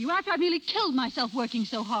I've done for you, after I've nearly killed myself working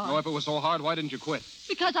so hard. Oh, if it was so hard, why didn't you quit?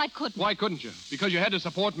 Because I couldn't. Why couldn't you? Because you had to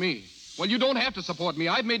support me. Well, you don't have to support me.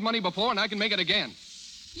 I've made money before, and I can make it again.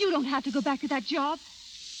 You don't have to go back to that job.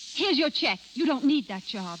 Here's your check. You don't need that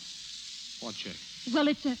job. What check? Well,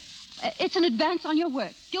 it's an advance on your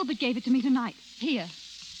work. Gilbert gave it to me tonight. Here.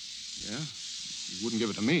 Yeah? He wouldn't give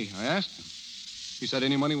it to me. I asked him. He said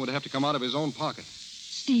any money would have to come out of his own pocket.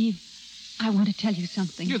 Steve, I want to tell you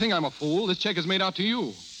something. You think I'm a fool? This check is made out to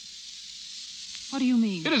you. What do you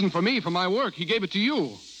mean? It isn't for me, for my work. He gave it to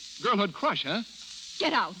you. Girlhood crush, huh?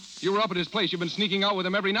 Get out. You were up at his place. You've been sneaking out with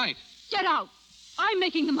him every night. Get out. I'm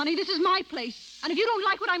making the money. This is my place. And if you don't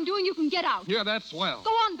like what I'm doing, you can get out. Yeah, that's swell. Go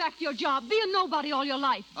on back to your job. Be a nobody all your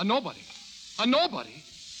life. A nobody? A nobody?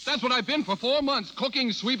 That's what I've been for 4 months.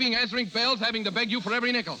 Cooking, sweeping, answering bells, having to beg you for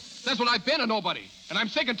every nickel. That's what I've been, a nobody. And I'm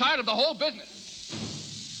sick and tired of the whole business.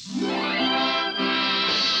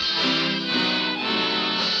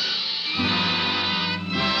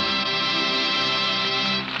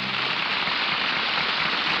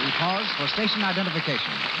 We pause for station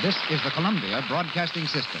identification. This is the Columbia Broadcasting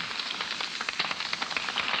System.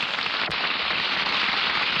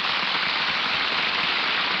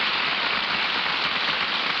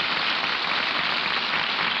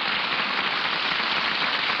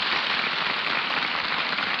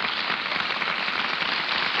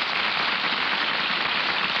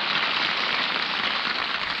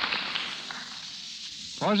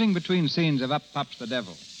 Pausing between scenes of Up Pops the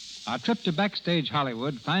Devil, our trip to backstage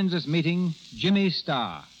Hollywood finds us meeting Jimmy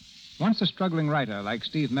Starr. Once a struggling writer like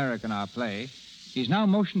Steve Merrick in our play, he's now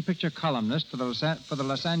motion picture columnist for the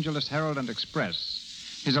Los Angeles Herald and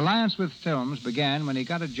Express. His alliance with films began when he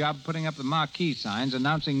got a job putting up the marquee signs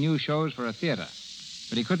announcing new shows for a theater.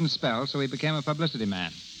 But he couldn't spell, so he became a publicity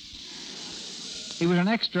man. He was an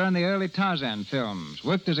extra in the early Tarzan films,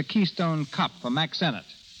 worked as a Keystone cop for Mack Sennett,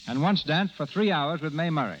 and once danced for 3 hours with Mae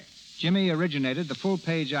Murray. Jimmy originated the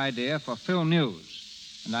full-page idea for Film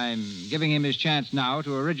News, and I'm giving him his chance now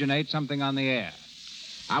to originate something on the air.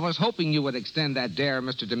 I was hoping you would extend that dare,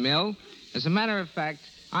 Mr. DeMille. As a matter of fact,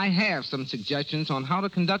 I have some suggestions on how to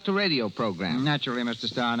conduct a radio program. Naturally, Mr.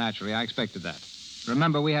 Starr, naturally. I expected that.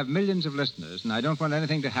 Remember, we have millions of listeners, and I don't want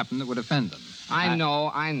anything to happen that would offend them. I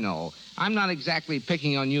know. I'm not exactly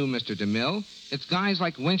picking on you, Mr. DeMille. It's guys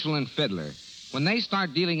like Winchell and Fiddler. When they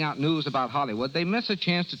start dealing out news about Hollywood, they miss a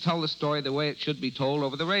chance to tell the story the way it should be told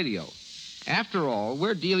over the radio. After all,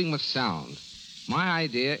 we're dealing with sound. My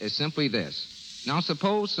idea is simply this. Now,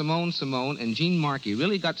 suppose Simone and Gene Markey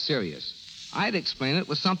really got serious. I'd explain it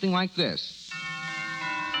with something like this.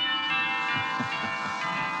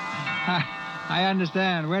 I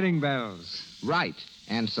understand. Wedding bells. Right.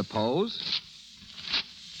 And suppose...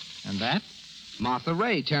 And that? Martha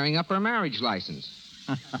Ray tearing up her marriage license.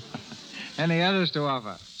 Any others to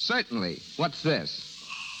offer? Certainly. What's this?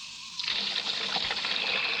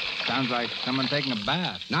 Sounds like someone taking a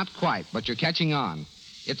bath. Not quite, but you're catching on.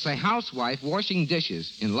 It's a housewife washing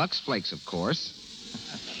dishes, in Lux Flakes, of course.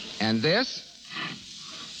 And this?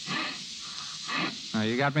 Oh,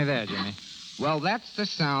 you got me there, Jimmy. Well, that's the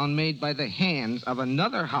sound made by the hands of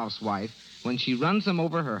another housewife when she runs them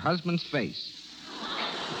over her husband's face.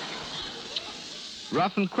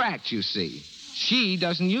 Rough and cracked, you see. She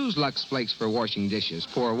doesn't use Lux Flakes for washing dishes,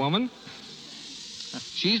 poor woman.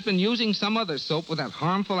 She's been using some other soap with that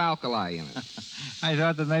harmful alkali in it. I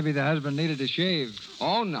thought that maybe the husband needed to shave.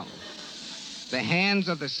 Oh, no. The hands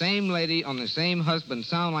of the same lady on the same husband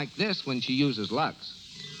sound like this when she uses Lux.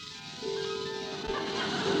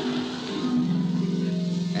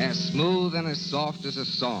 As smooth and as soft as a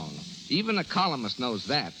song. Even a columnist knows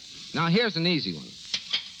that. Now, here's an easy one.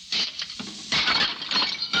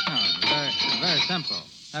 Oh, very simple.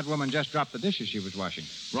 That woman just dropped the dishes she was washing.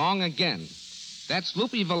 Wrong again. That's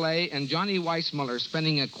Loopy Valet and Johnny Weissmuller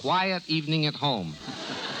spending a quiet evening at home.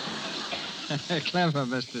 Clever,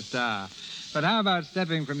 Mr. Starr. But how about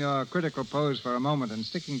stepping from your critical pose for a moment and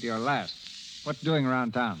sticking to your last? What's doing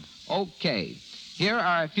around town? Okay. Here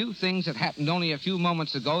are a few things that happened only a few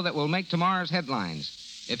moments ago that will make tomorrow's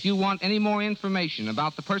headlines. If you want any more information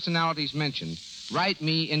about the personalities mentioned, write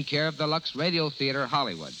me in care of the Lux Radio Theater,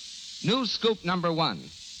 Hollywood. News scoop number 1.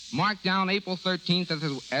 Mark down April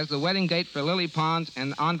 13th as the wedding date for Lily Pons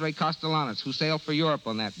and Andre Castellanos, who sail for Europe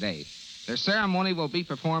on that day. Their ceremony will be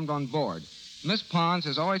performed on board. Miss Pons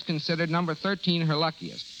has always considered number 13 her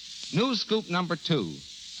luckiest. News scoop number 2.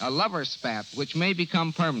 A lover spat, which may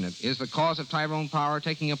become permanent, is the cause of Tyrone Power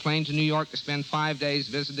taking a plane to New York to spend 5 days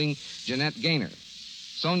visiting Jeanette Gaynor.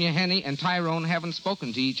 Sonia Henney and Tyrone haven't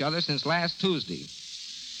spoken to each other since last Tuesday.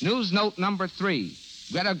 News note number 3.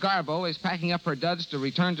 Greta Garbo is packing up her duds to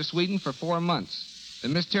return to Sweden for 4 months. The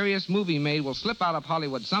mysterious movie maid will slip out of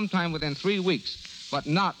Hollywood sometime within 3 weeks, but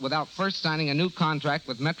not without first signing a new contract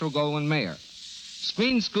with Metro-Goldwyn-Mayer.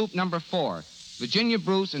 Screen scoop number 4. Virginia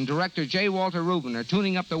Bruce and director J. Walter Rubin are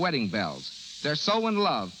tuning up the wedding bells. They're so in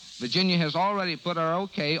love, Virginia has already put her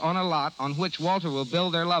okay on a lot on which Walter will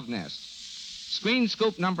build their love nest. Screen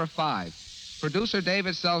scoop number 5. Producer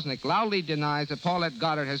David Selznick loudly denies that Paulette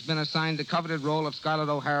Goddard has been assigned the coveted role of Scarlett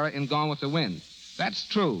O'Hara in Gone with the Wind. That's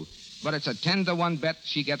true, but it's a 10-to-1 bet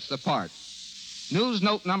she gets the part. News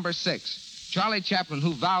note number 6. Charlie Chaplin,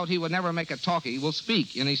 who vowed he would never make a talkie, will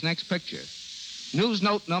speak in his next picture. News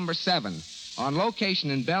note number 7. On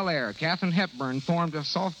location in Bel Air, Katharine Hepburn formed a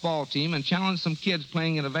softball team and challenged some kids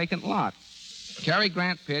playing in a vacant lot. Cary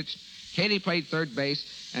Grant pitched, Katie played third base,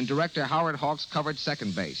 and director Howard Hawks covered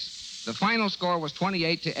second base. The final score was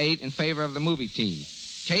 28-8 in favor of the movie team.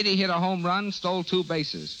 Katie hit a home run, stole 2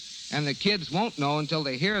 bases. And the kids won't know until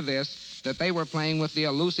they hear this that they were playing with the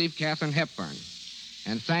elusive Katharine Hepburn.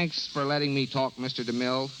 And thanks for letting me talk, Mr.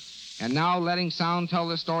 DeMille. And now, letting sound tell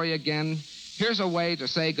the story again, here's a way to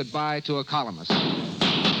say goodbye to a columnist.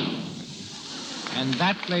 And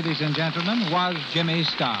that, ladies and gentlemen, was Jimmy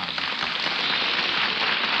Starr.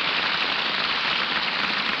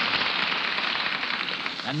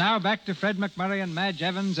 And now back to Fred McMurray and Madge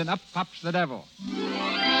Evans and Up Pops the Devil.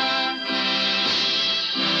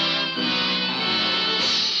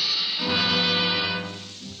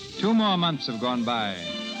 2 more months have gone by.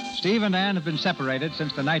 Steve and Anne have been separated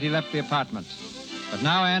since the night he left the apartment. But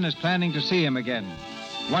now Anne is planning to see him again,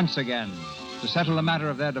 once again, to settle the matter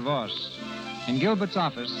of their divorce. In Gilbert's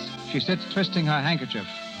office, she sits twisting her handkerchief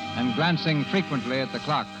and glancing frequently at the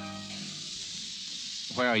clock.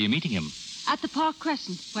 Where are you meeting him? At the Park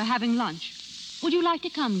Crescent. We're having lunch. Would you like to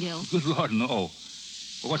come, Gil? Good Lord, no.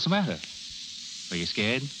 Well, what's the matter? Are you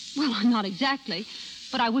scared? Well, not exactly,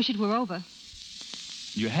 but I wish it were over.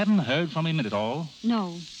 You haven't heard from him at all?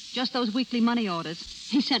 No, just those weekly money orders.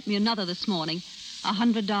 He sent me another this morning,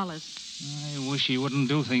 $100. I wish he wouldn't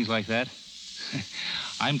do things like that.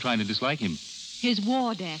 I'm trying to dislike him. His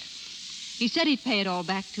war debt. He said he'd pay it all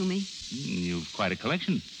back to me. You've quite a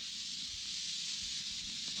collection.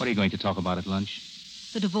 What are you going to talk about at lunch?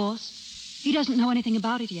 The divorce. He doesn't know anything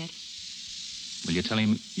about it yet. Will you tell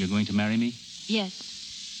him you're going to marry me?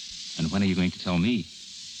 Yes. And when are you going to tell me?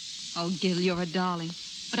 Oh, Gil, you're a darling.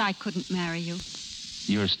 But I couldn't marry you.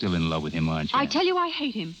 You're still in love with him, aren't you? I tell you I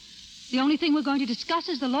hate him. The only thing we're going to discuss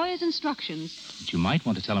is the lawyer's instructions. But you might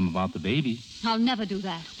want to tell him about the baby. I'll never do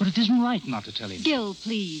that. But it isn't right not to tell him. Gil,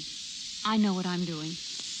 please. I know what I'm doing.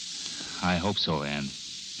 I hope so, Anne.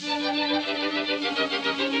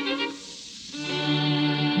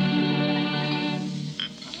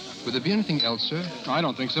 Would there be anything else, sir? I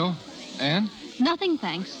don't think so. Anne? Nothing,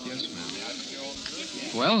 thanks. Yes, ma'am.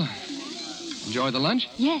 Well, enjoy the lunch?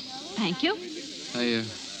 Yes, thank you. I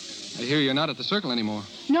hear you're not at the Circle anymore.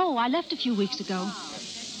 No, I left a few weeks ago.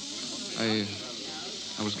 I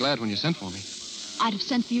was glad when you sent for me. I'd have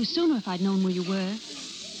sent for you sooner if I'd known where you were.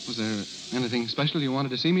 Was there anything special you wanted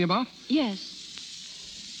to see me about? Yes.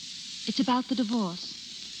 It's about the divorce.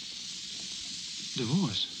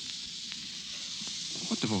 Divorce?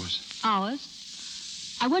 What divorce?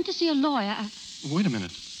 Ours. I went to see a lawyer. Wait a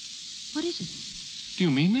minute. What is it? Do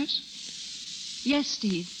you mean this? Yes,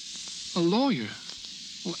 Steve. A lawyer?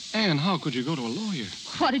 Well, Anne, how could you go to a lawyer?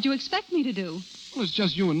 What did you expect me to do? Well, it's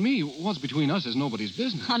just you and me. What's between us is nobody's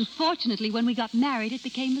business. Unfortunately, when we got married, it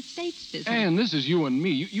became the state's business. Anne, this is you and me.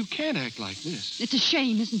 You can't act like this. It's a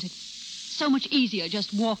shame, isn't it? So much easier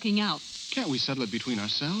just walking out. Can't we settle it between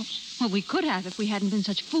ourselves? Well, we could have if we hadn't been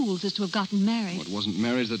such fools as to have gotten married. Well, it wasn't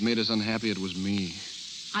marriage that made us unhappy. It was me.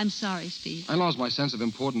 I'm sorry, Steve. I lost my sense of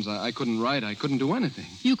importance. I couldn't write. I couldn't do anything.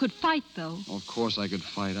 You could fight, though. Of course I could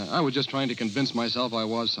fight. I was just trying to convince myself I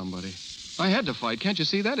was somebody. I had to fight. Can't you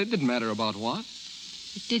see that? It didn't matter about what.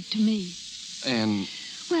 It did to me. And...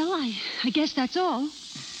 Well, I guess that's all.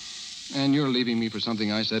 And you're leaving me for something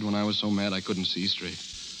I said when I was so mad I couldn't see straight.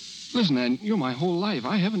 Listen, Ann, you're my whole life.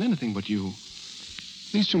 I haven't anything but you.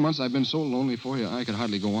 These 2 months I've been so lonely for you, I could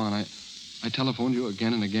hardly go on. I telephoned you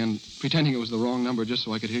again and again, pretending it was the wrong number just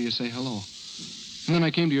so I could hear you say hello. And then I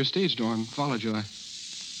came to your stage door and followed you. I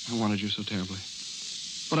wanted you so terribly.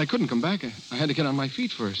 But I couldn't come back. I had to get on my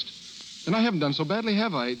feet first. And I haven't done so badly,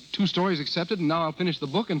 have I? 2 stories accepted, and now I'll finish the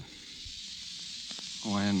book and...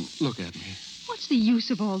 Oh, Ann, look at me. What's the use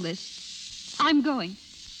of all this? I'm going.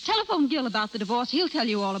 Telephone Gil about the divorce. He'll tell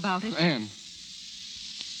you all about it. Ann,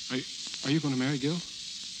 are you going to marry Gil?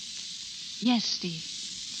 Yes, Steve.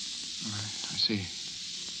 All right, I see.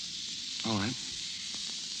 All right.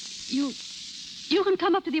 You can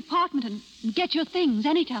come up to the apartment and get your things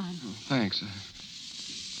anytime. Oh, thanks.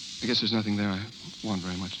 I guess there's nothing there I want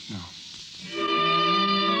very much, no.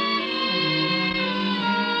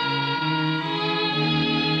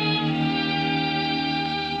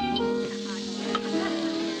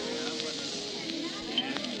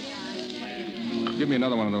 Give me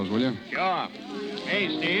another one of those, will you? Sure. Hey,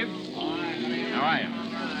 Steve. How are you?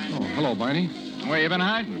 Oh, hello, Barney. Where you been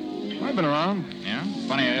hiding? I've been around. Yeah?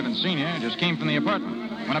 Funny I haven't seen you. I just came from the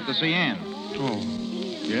apartment. Went up to see Ann. Oh,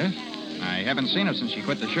 yes? I haven't seen her since she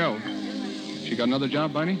quit the show. She got another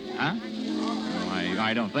job, Barney? Huh? Well,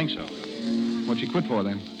 I don't think so. What'd she quit for,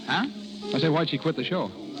 then? Huh? I say, why'd she quit the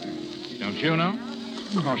show? Don't you know?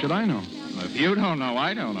 Well, how should I know? Well, if you don't know,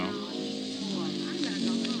 I don't know.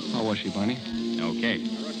 How was she, Barney? Okay.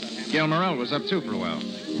 Gil Morrell was up, too, for a while.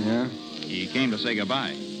 Yeah? He came to say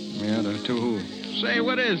goodbye. Yeah, to who? Say,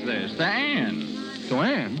 what is this? To Ann. To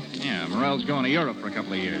Ann? Yeah, Morrell's going to Europe for a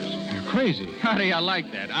couple of years. You're crazy. How do you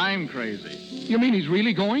like that? I'm crazy. You mean he's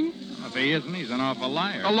really going? If he isn't, he's an awful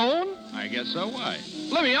liar. Alone? I guess so. Why?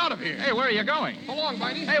 Let me out of here. Hey, where are you going? So long,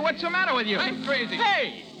 Barney. Hey, what's the matter with you? I'm crazy.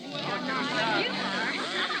 Hey!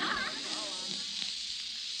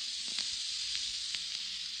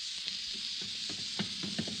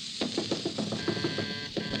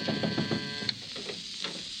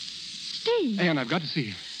 Steve. Ann, I've got to see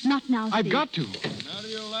you. Not now, Steve. I've got to. How do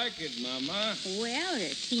you like it, Mama? Well,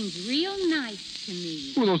 it seems real nice to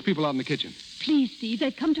me. Who are those people out in the kitchen? Please, Steve,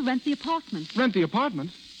 they've come to rent the apartment. Rent the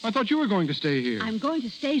apartment? I thought you were going to stay here. I'm going to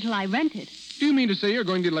stay till I rent it. Do you mean to say you're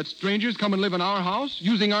going to let strangers come and live in our house,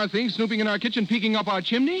 using our things, snooping in our kitchen, peeking up our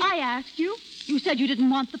chimney? I asked you. You said you didn't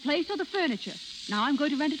want the place or the furniture. Now I'm going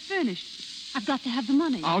to rent it furnished. I've got to have the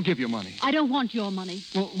money. I'll give you money. I don't want your money.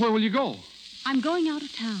 Well, where will you go? I'm going out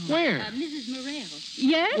of town. Where? Mrs. Morrell.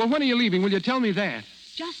 Yes? Well, when are you leaving? Will you tell me that?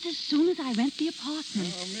 Just as soon as I rent the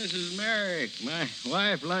apartment. Oh, Mrs. Merrick, my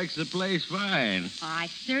wife likes the place fine. I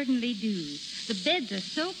certainly do. The beds are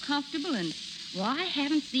so comfortable, and, well, I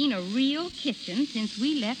haven't seen a real kitchen since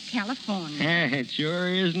we left California. It sure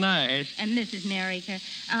is nice. And Mrs. Merrick,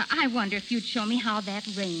 I wonder if you'd show me how that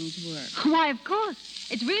range works. Why, of course.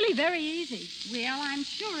 It's really very easy. Well, I'm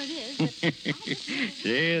sure it is.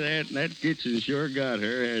 Say, that kitchen sure got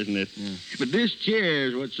her, hasn't it? Yeah. But this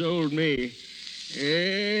chair's what sold me.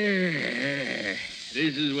 Yeah.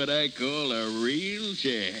 This is what I call a real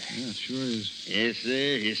chair. Yeah, it sure is. Yes,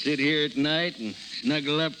 sir. You sit here at night and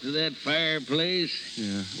snuggle up to that fireplace.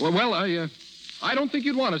 Yeah. Well, I don't think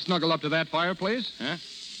you'd want to snuggle up to that fireplace. Huh?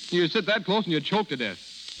 You sit that close and you'd choke to death.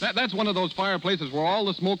 That's one of those fireplaces where all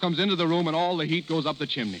the smoke comes into the room and all the heat goes up the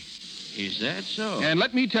chimney. Is that so? And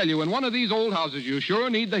let me tell you, in one of these old houses, you sure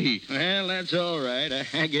need the heat. Well, that's all right.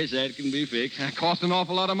 I guess that can be fixed. That costs an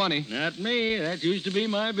awful lot of money. Not me. That used to be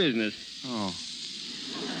my business. Oh.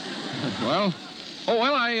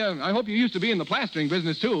 Well, I hope you used to be in the plastering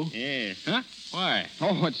business, too. Yeah. Huh? Why?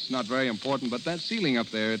 Oh, it's not very important, but that ceiling up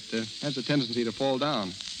there, it has a tendency to fall down.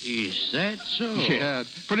 Is that so? Yeah, it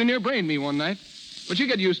pretty near brained me one night. But you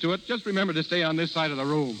get used to it. Just remember to stay on this side of the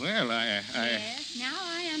room. Well, Yes, now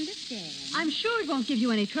I understand. I'm sure it won't give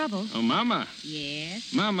you any trouble. Oh, Mama.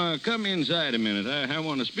 Yes? Mama, come inside a minute. I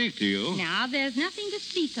want to speak to you. Now, there's nothing to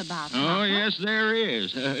speak about, Oh, Papa. yes, there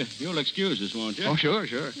is. You'll excuse us, won't you? Oh, sure. Well,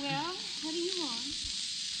 what do you want?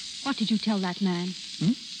 What did you tell that man?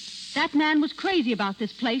 That man was crazy about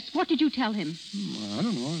this place. What did you tell him? I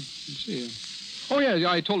don't know. Let's see. Oh, yeah,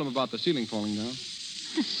 I told him about the ceiling falling down.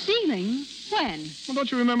 The ceiling? When? Well,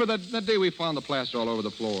 don't you remember that day we found the plaster all over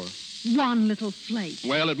the floor? One little flake.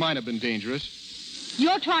 Well, it might have been dangerous.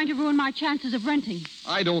 You're trying to ruin my chances of renting.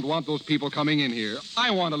 I don't want those people coming in here. I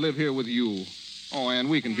want to live here with you. Oh, Ann,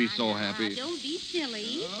 we can be so happy. Don't be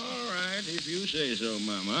silly. All right, if you say so,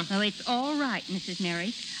 Mama. Oh, it's all right, Mrs.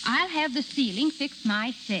 Mary. I'll have the ceiling fixed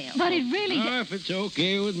myself. But it really... Oh, if it's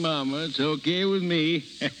okay with Mama, it's okay with me.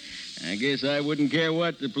 I guess I wouldn't care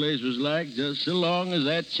what the place was like, just so long as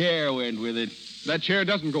that chair went with it. That chair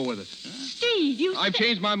doesn't go with it. Steve, you... I've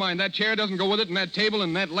changed my mind. That chair doesn't go with it, and that table,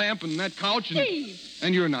 and that lamp, and that couch, and... Steve!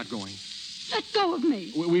 And you're not going. Let go of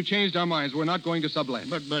me. We've changed our minds. We're not going to sublet.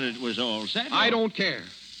 But it was all settled. I don't care.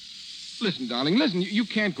 Listen, darling, listen. You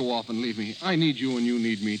can't go off and leave me. I need you, and you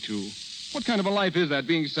need me, too. What kind of a life is that,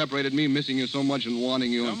 being separated, me missing you so much and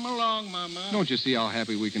wanting you? Come along, Mama. Don't you see how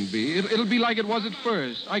happy we can be? It'll be like it was at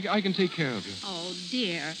first. I can take care of you. Oh,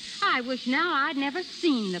 dear. I wish now I'd never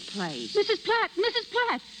seen the place. Mrs. Platt,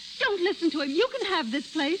 don't listen to him. You can have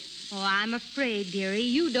this place. Oh, I'm afraid, dearie,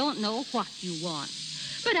 you don't know what you want.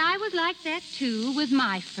 But I was like that, too, with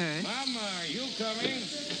my first. Mama, are you coming?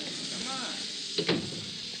 Come on.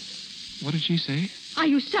 What did she say? Are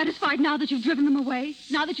you satisfied now that you've driven them away?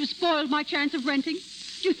 Now that you've spoiled my chance of renting?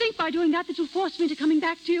 Do you think by doing that you'll force me into coming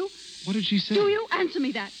back to you? What did she say? Do you? Answer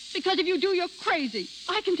me that. Because if you do, you're crazy.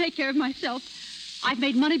 I can take care of myself. I've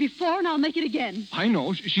made money before, and I'll make it again. I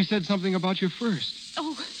know. She said something about your first.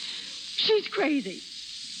 Oh, she's crazy.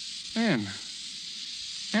 Ann,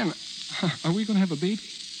 are we going to have a baby?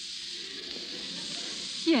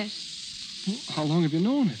 Yes. Well, how long have you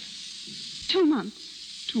known it? 2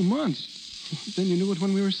 months. 2 months? Then you knew it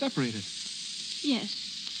when we were separated.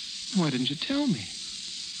 Yes. Why didn't you tell me?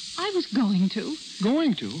 I was going to.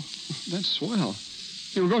 Going to? That's swell.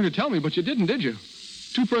 You were going to tell me, but you didn't, did you?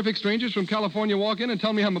 2 perfect strangers from California walk in and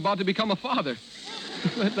tell me I'm about to become a father.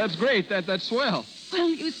 That's great. That's swell. Well,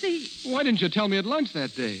 you see... Why didn't you tell me at lunch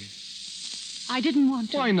that day? I didn't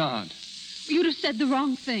want to. Why not? You'd have said the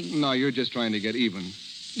wrong thing. No, you're just trying to get even.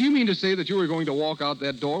 Do you mean to say that you were going to walk out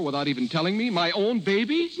that door without even telling me? My own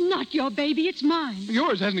baby? It's not your baby, it's mine.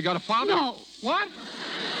 Yours hasn't got a father? No. What?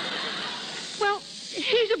 Well,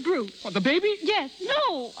 he's a brute. What, the baby? Yes.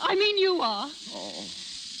 No, I mean you are.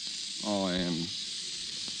 Oh, Ann.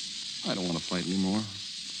 I don't want to fight anymore.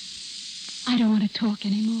 I don't want to talk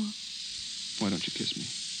anymore. Why don't you kiss me?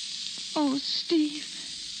 Oh, Steve.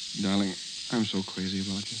 Darling, I'm so crazy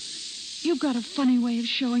about you. You've got a funny way of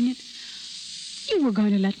showing it. You were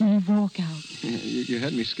going to let me walk out. Yeah, you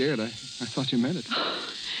had me scared. I thought you meant it.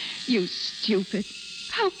 You stupid.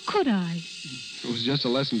 How could I? It was just a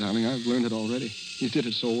lesson, darling. I've learned it already. You did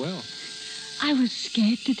it so well. I was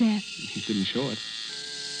scared to death. You didn't show it.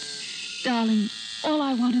 Darling, all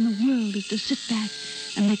I want in the world is to sit back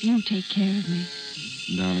and let you take care of me.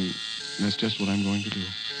 Darling, that's just what I'm going to do.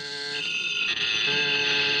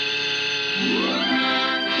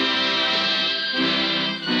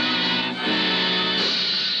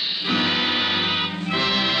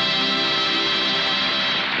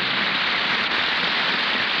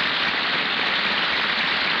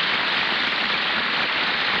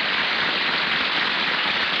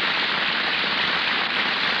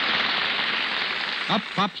 Up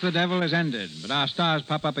Pops the Devil is ended, but our stars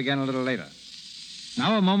pop up again a little later.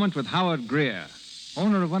 Now a moment with Howard Greer,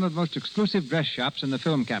 owner of one of the most exclusive dress shops in the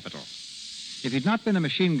film capital. If he'd not been a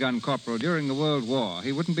machine gun corporal during the World War,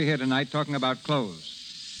 he wouldn't be here tonight talking about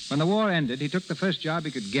clothes. When the war ended, he took the first job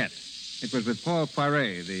he could get. It was with Paul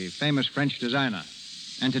Poiret, the famous French designer.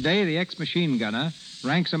 And today, the ex-machine gunner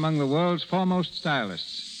ranks among the world's foremost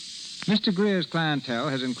stylists. Mr. Greer's clientele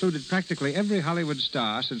has included practically every Hollywood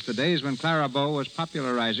star since the days when Clara Bow was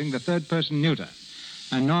popularizing the third-person neuter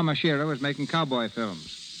and Norma Shearer was making cowboy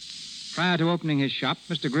films. Prior to opening his shop,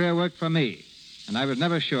 Mr. Greer worked for me, and I was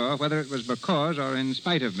never sure whether it was because or in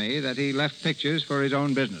spite of me that he left pictures for his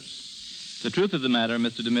own business. The truth of the matter,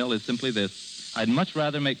 Mr. DeMille, is simply this. I'd much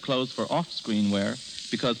rather make clothes for off-screen wear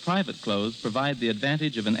because private clothes provide the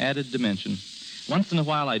advantage of an added dimension. Once in a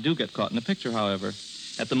while, I do get caught in a picture, however.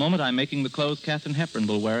 At the moment, I'm making the clothes Katharine Hepburn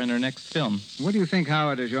will wear in her next film. What do you think,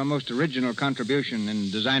 Howard, is your most original contribution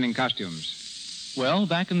in designing costumes? Well,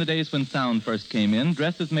 back in the days when sound first came in,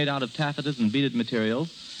 dresses made out of taffetas and beaded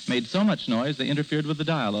materials made so much noise they interfered with the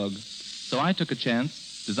dialogue. So I took a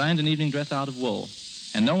chance, designed an evening dress out of wool.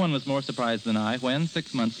 And no one was more surprised than I when,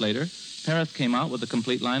 6 months later, Paris came out with a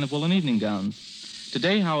complete line of woolen evening gowns.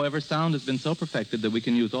 Today, however, sound has been so perfected that we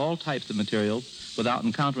can use all types of materials without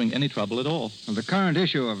encountering any trouble at all. Well, the current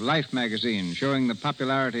issue of Life magazine showing the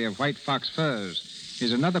popularity of white fox furs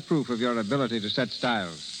is another proof of your ability to set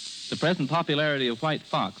styles. The present popularity of white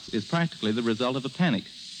fox is practically the result of a panic.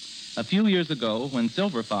 A few years ago, when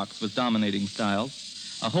silver fox was dominating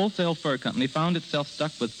styles, a wholesale fur company found itself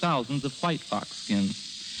stuck with thousands of white fox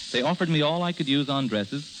skins. They offered me all I could use on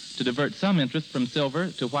dresses to divert some interest from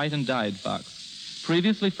silver to white and dyed fox.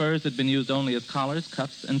 Previously, furs had been used only as collars,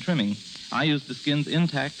 cuffs, and trimming. I used the skins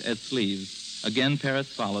intact as sleeves. Again,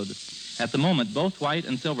 Paris followed. At the moment, both white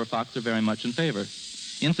and silver fox are very much in favor.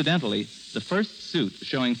 Incidentally, the first suit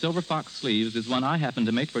showing silver fox sleeves is one I happened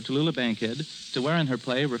to make for Tallulah Bankhead to wear in her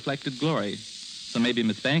play Reflected Glory. So maybe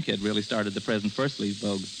Miss Bankhead really started the present fur-sleeve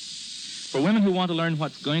vogue. For women who want to learn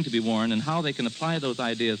what's going to be worn and how they can apply those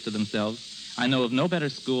ideas to themselves, I know of no better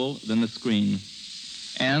school than the screen.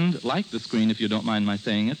 And, like the screen, if you don't mind my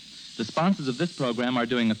saying it, the sponsors of this program are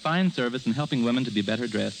doing a fine service in helping women to be better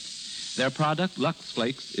dressed. Their product, Lux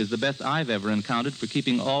Flakes, is the best I've ever encountered for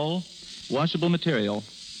keeping all washable material,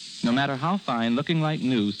 no matter how fine, looking like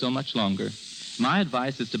new so much longer. My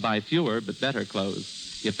advice is to buy fewer but better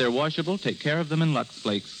clothes. If they're washable, take care of them in Lux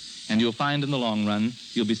Flakes, and you'll find in the long run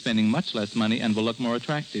you'll be spending much less money and will look more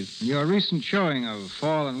attractive. Your recent showing of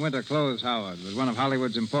fall and winter clothes, Howard, was one of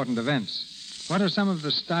Hollywood's important events. What are some of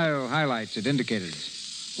the style highlights it indicated?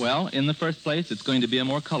 Well, in the first place, it's going to be a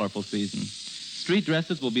more colorful season. Street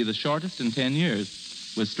dresses will be the shortest in 10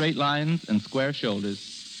 years, with straight lines and square shoulders.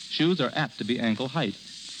 Shoes are apt to be ankle height.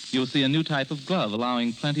 You'll see a new type of glove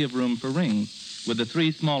allowing plenty of room for rings, with the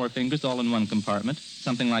 3 smaller fingers all in one compartment,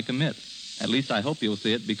 something like a mitt. At least I hope you'll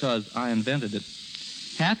see it because I invented it.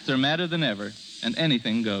 Hats are madder than ever, and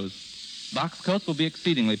anything goes. Box coats will be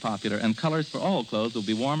exceedingly popular, and colors for all clothes will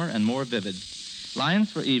be warmer and more vivid.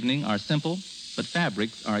 Lines for evening are simple, but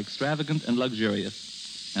fabrics are extravagant and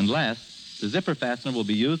luxurious. And last, the zipper fastener will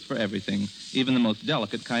be used for everything, even the most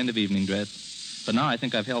delicate kind of evening dress. But now I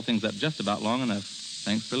think I've held things up just about long enough.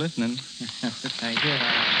 Thanks for listening. Thank you.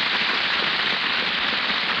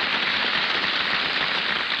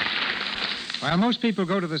 While most people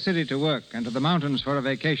go to the city to work and to the mountains for a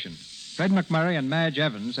vacation, Fred McMurray and Madge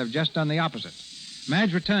Evans have just done the opposite.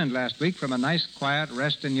 Madge returned last week from a nice, quiet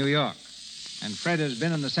rest in New York. And Fred has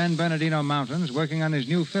been in the San Bernardino Mountains working on his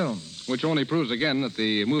new film. Which only proves again that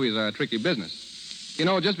the movies are a tricky business. You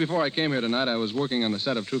know, just before I came here tonight, I was working on the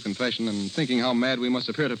set of True Confession and thinking how mad we must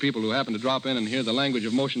appear to people who happen to drop in and hear the language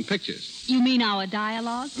of motion pictures. You mean our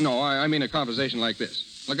dialogue? No, I mean a conversation like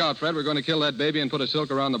this. Look out, Fred. We're going to kill that baby and put a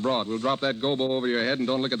silk around the broad. We'll drop that gobo over your head and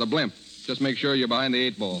don't look at the blimp. Just make sure you're behind the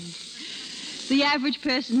 8 ball. The average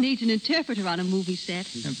person needs an interpreter on a movie set.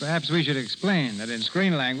 And perhaps we should explain that in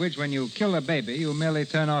screen language, when you kill a baby, you merely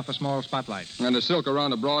turn off a small spotlight. And a silk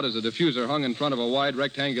around the broad is a diffuser hung in front of a wide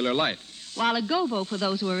rectangular light. While a gobo, for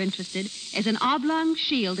those who are interested, is an oblong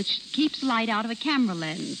shield that keeps light out of a camera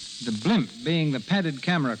lens. The blimp being the padded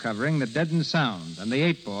camera covering that deadens sound, and the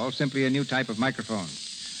 8 ball simply a new type of microphone.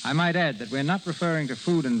 I might add that we're not referring to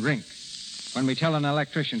food and drink when we tell an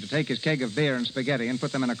electrician to take his keg of beer and spaghetti and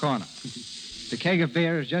put them in a corner. The keg of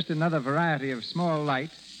beer is just another variety of small light,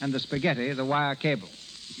 and the spaghetti the wire cable.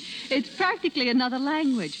 It's practically another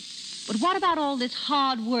language. But what about all this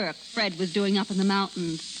hard work Fred was doing up in the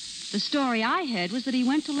mountains? The story I heard was that he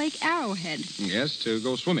went to Lake Arrowhead. Yes, to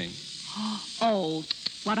go swimming. Oh,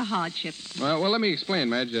 what a hardship. Well, let me explain,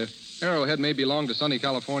 Madge. Arrowhead may belong to sunny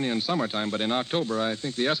California in summertime, but in October, I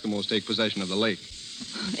think the Eskimos take possession of the lake.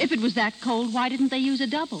 If it was that cold, why didn't they use a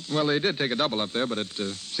double? Well, they did take a double up there, but it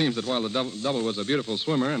seems that while the double was a beautiful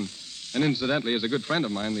swimmer and incidentally is a good friend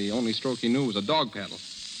of mine, the only stroke he knew was a dog paddle.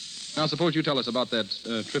 Now, suppose you tell us about that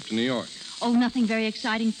trip to New York. Oh, nothing very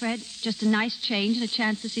exciting, Fred. Just a nice change and a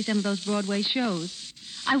chance to see some of those Broadway shows.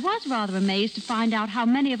 I was rather amazed to find out how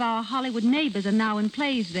many of our Hollywood neighbors are now in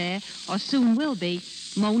plays there, or soon will be.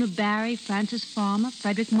 Mona Barry, Frances Farmer,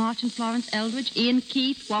 Frederick March and Florence Eldridge, Ian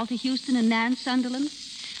Keith, Walter Houston, and Nan Sunderland.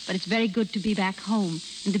 But it's very good to be back home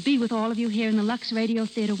and to be with all of you here in the Lux Radio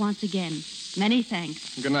Theater once again. Many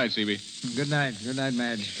thanks. Good night, C.B. Good night. Good night,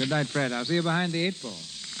 Madge. Good night, Fred. I'll see you behind the 8 ball.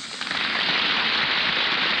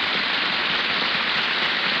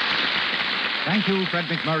 Thank you, Fred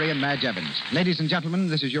McMurray and Madge Evans. Ladies and gentlemen,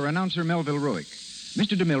 this is your announcer, Melville Ruick.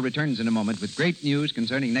 Mr. DeMille returns in a moment with great news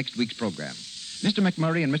concerning next week's program. Mr.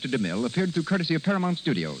 McMurray and Mr. DeMille appeared through courtesy of Paramount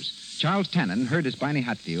Studios. Charles Tannen, heard as Barney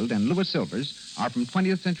Hatfield, and Louis Silvers are from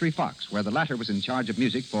 20th Century Fox, where the latter was in charge of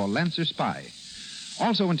music for Lancer Spy.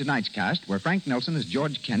 Also in tonight's cast were Frank Nelson as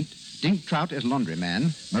George Kent, Dink Trout as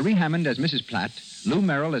laundryman, Marie Hammond as Mrs. Platt, Lou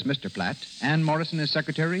Merrill as Mr. Platt, Ann Morrison as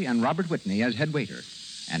secretary, and Robert Whitney as head waiter.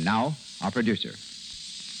 And now, our producer.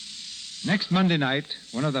 Next Monday night,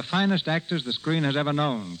 one of the finest actors the screen has ever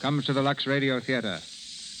known comes to the Lux Radio Theater.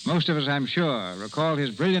 Most of us, I'm sure, recall his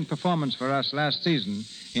brilliant performance for us last season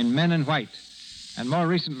in Men in White, and more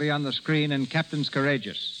recently on the screen in Captains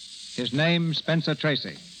Courageous. His name, Spencer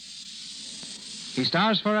Tracy. He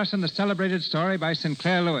stars for us in the celebrated story by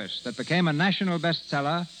Sinclair Lewis that became a national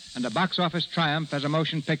bestseller and a box office triumph as a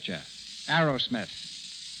motion picture,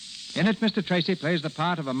 Arrowsmith. In it, Mr. Tracy plays the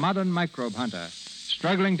part of a modern microbe hunter,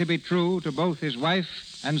 struggling to be true to both his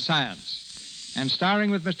wife and science. And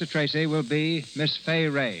starring with Mr. Tracy will be Miss Fay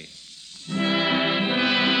Wray.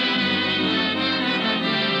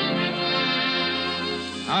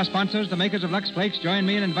 Our sponsors, the makers of Lux Flakes, join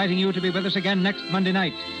me in inviting you to be with us again next Monday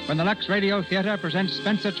night when the Lux Radio Theater presents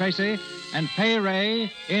Spencer Tracy and Fay Wray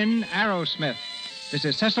in Arrowsmith. This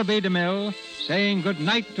is Cecil B. DeMille saying good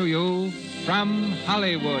night to you from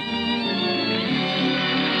Hollywood.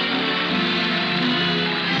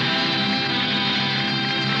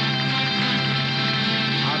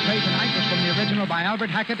 Our play tonight was from the original by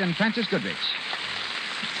Albert Hackett and Francis Goodrich.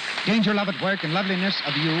 Danger, Love at Work, and Loveliness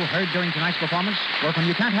of You, heard during tonight's performance, were from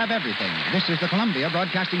You Can't Have Everything. This is the Columbia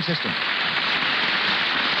Broadcasting System.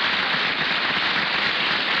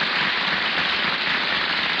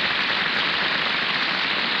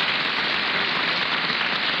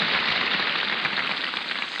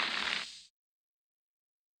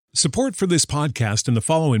 Support for this podcast and the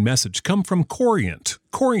following message come from Corient.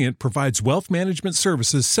 Corient provides wealth management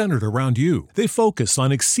services centered around you. They focus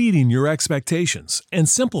on exceeding your expectations and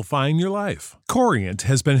simplifying your life. Corient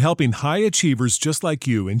has been helping high achievers just like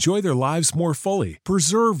you enjoy their lives more fully,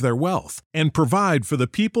 preserve their wealth, and provide for the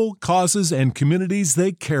people, causes, and communities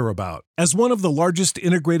they care about. As one of the largest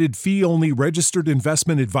integrated fee-only registered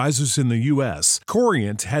investment advisors in the U.S.,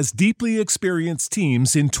 Corient has deeply experienced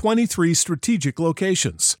teams in 23 strategic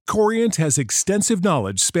locations. Corient has extensive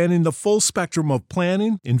knowledge spanning the full spectrum of planning,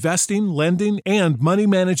 investing, lending, and money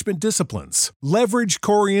management disciplines. Leverage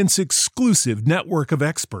Corient's exclusive network of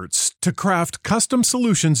experts to craft custom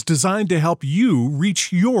solutions designed to help you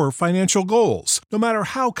reach your financial goals, no matter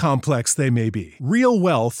how complex they may be. Real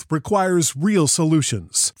wealth requires real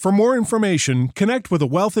solutions. For more information, connect with a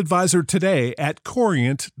wealth advisor today at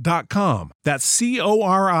Corient.com. That's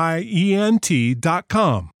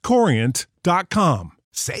Corient.com. Corient.com.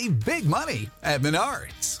 Save big money at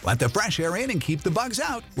Menards. Let the fresh air in and keep the bugs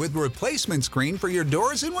out with replacement screen for your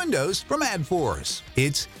doors and windows from AdForce.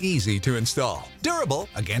 It's easy to install, durable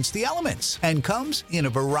against the elements, and comes in a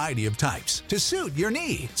variety of types to suit your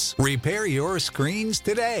needs. Repair your screens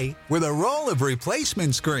today with a roll of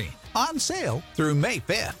replacement screen on sale through May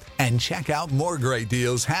 5th. And check out more great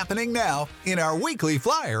deals happening now in our weekly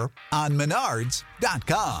flyer on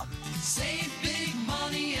Menards.com. Save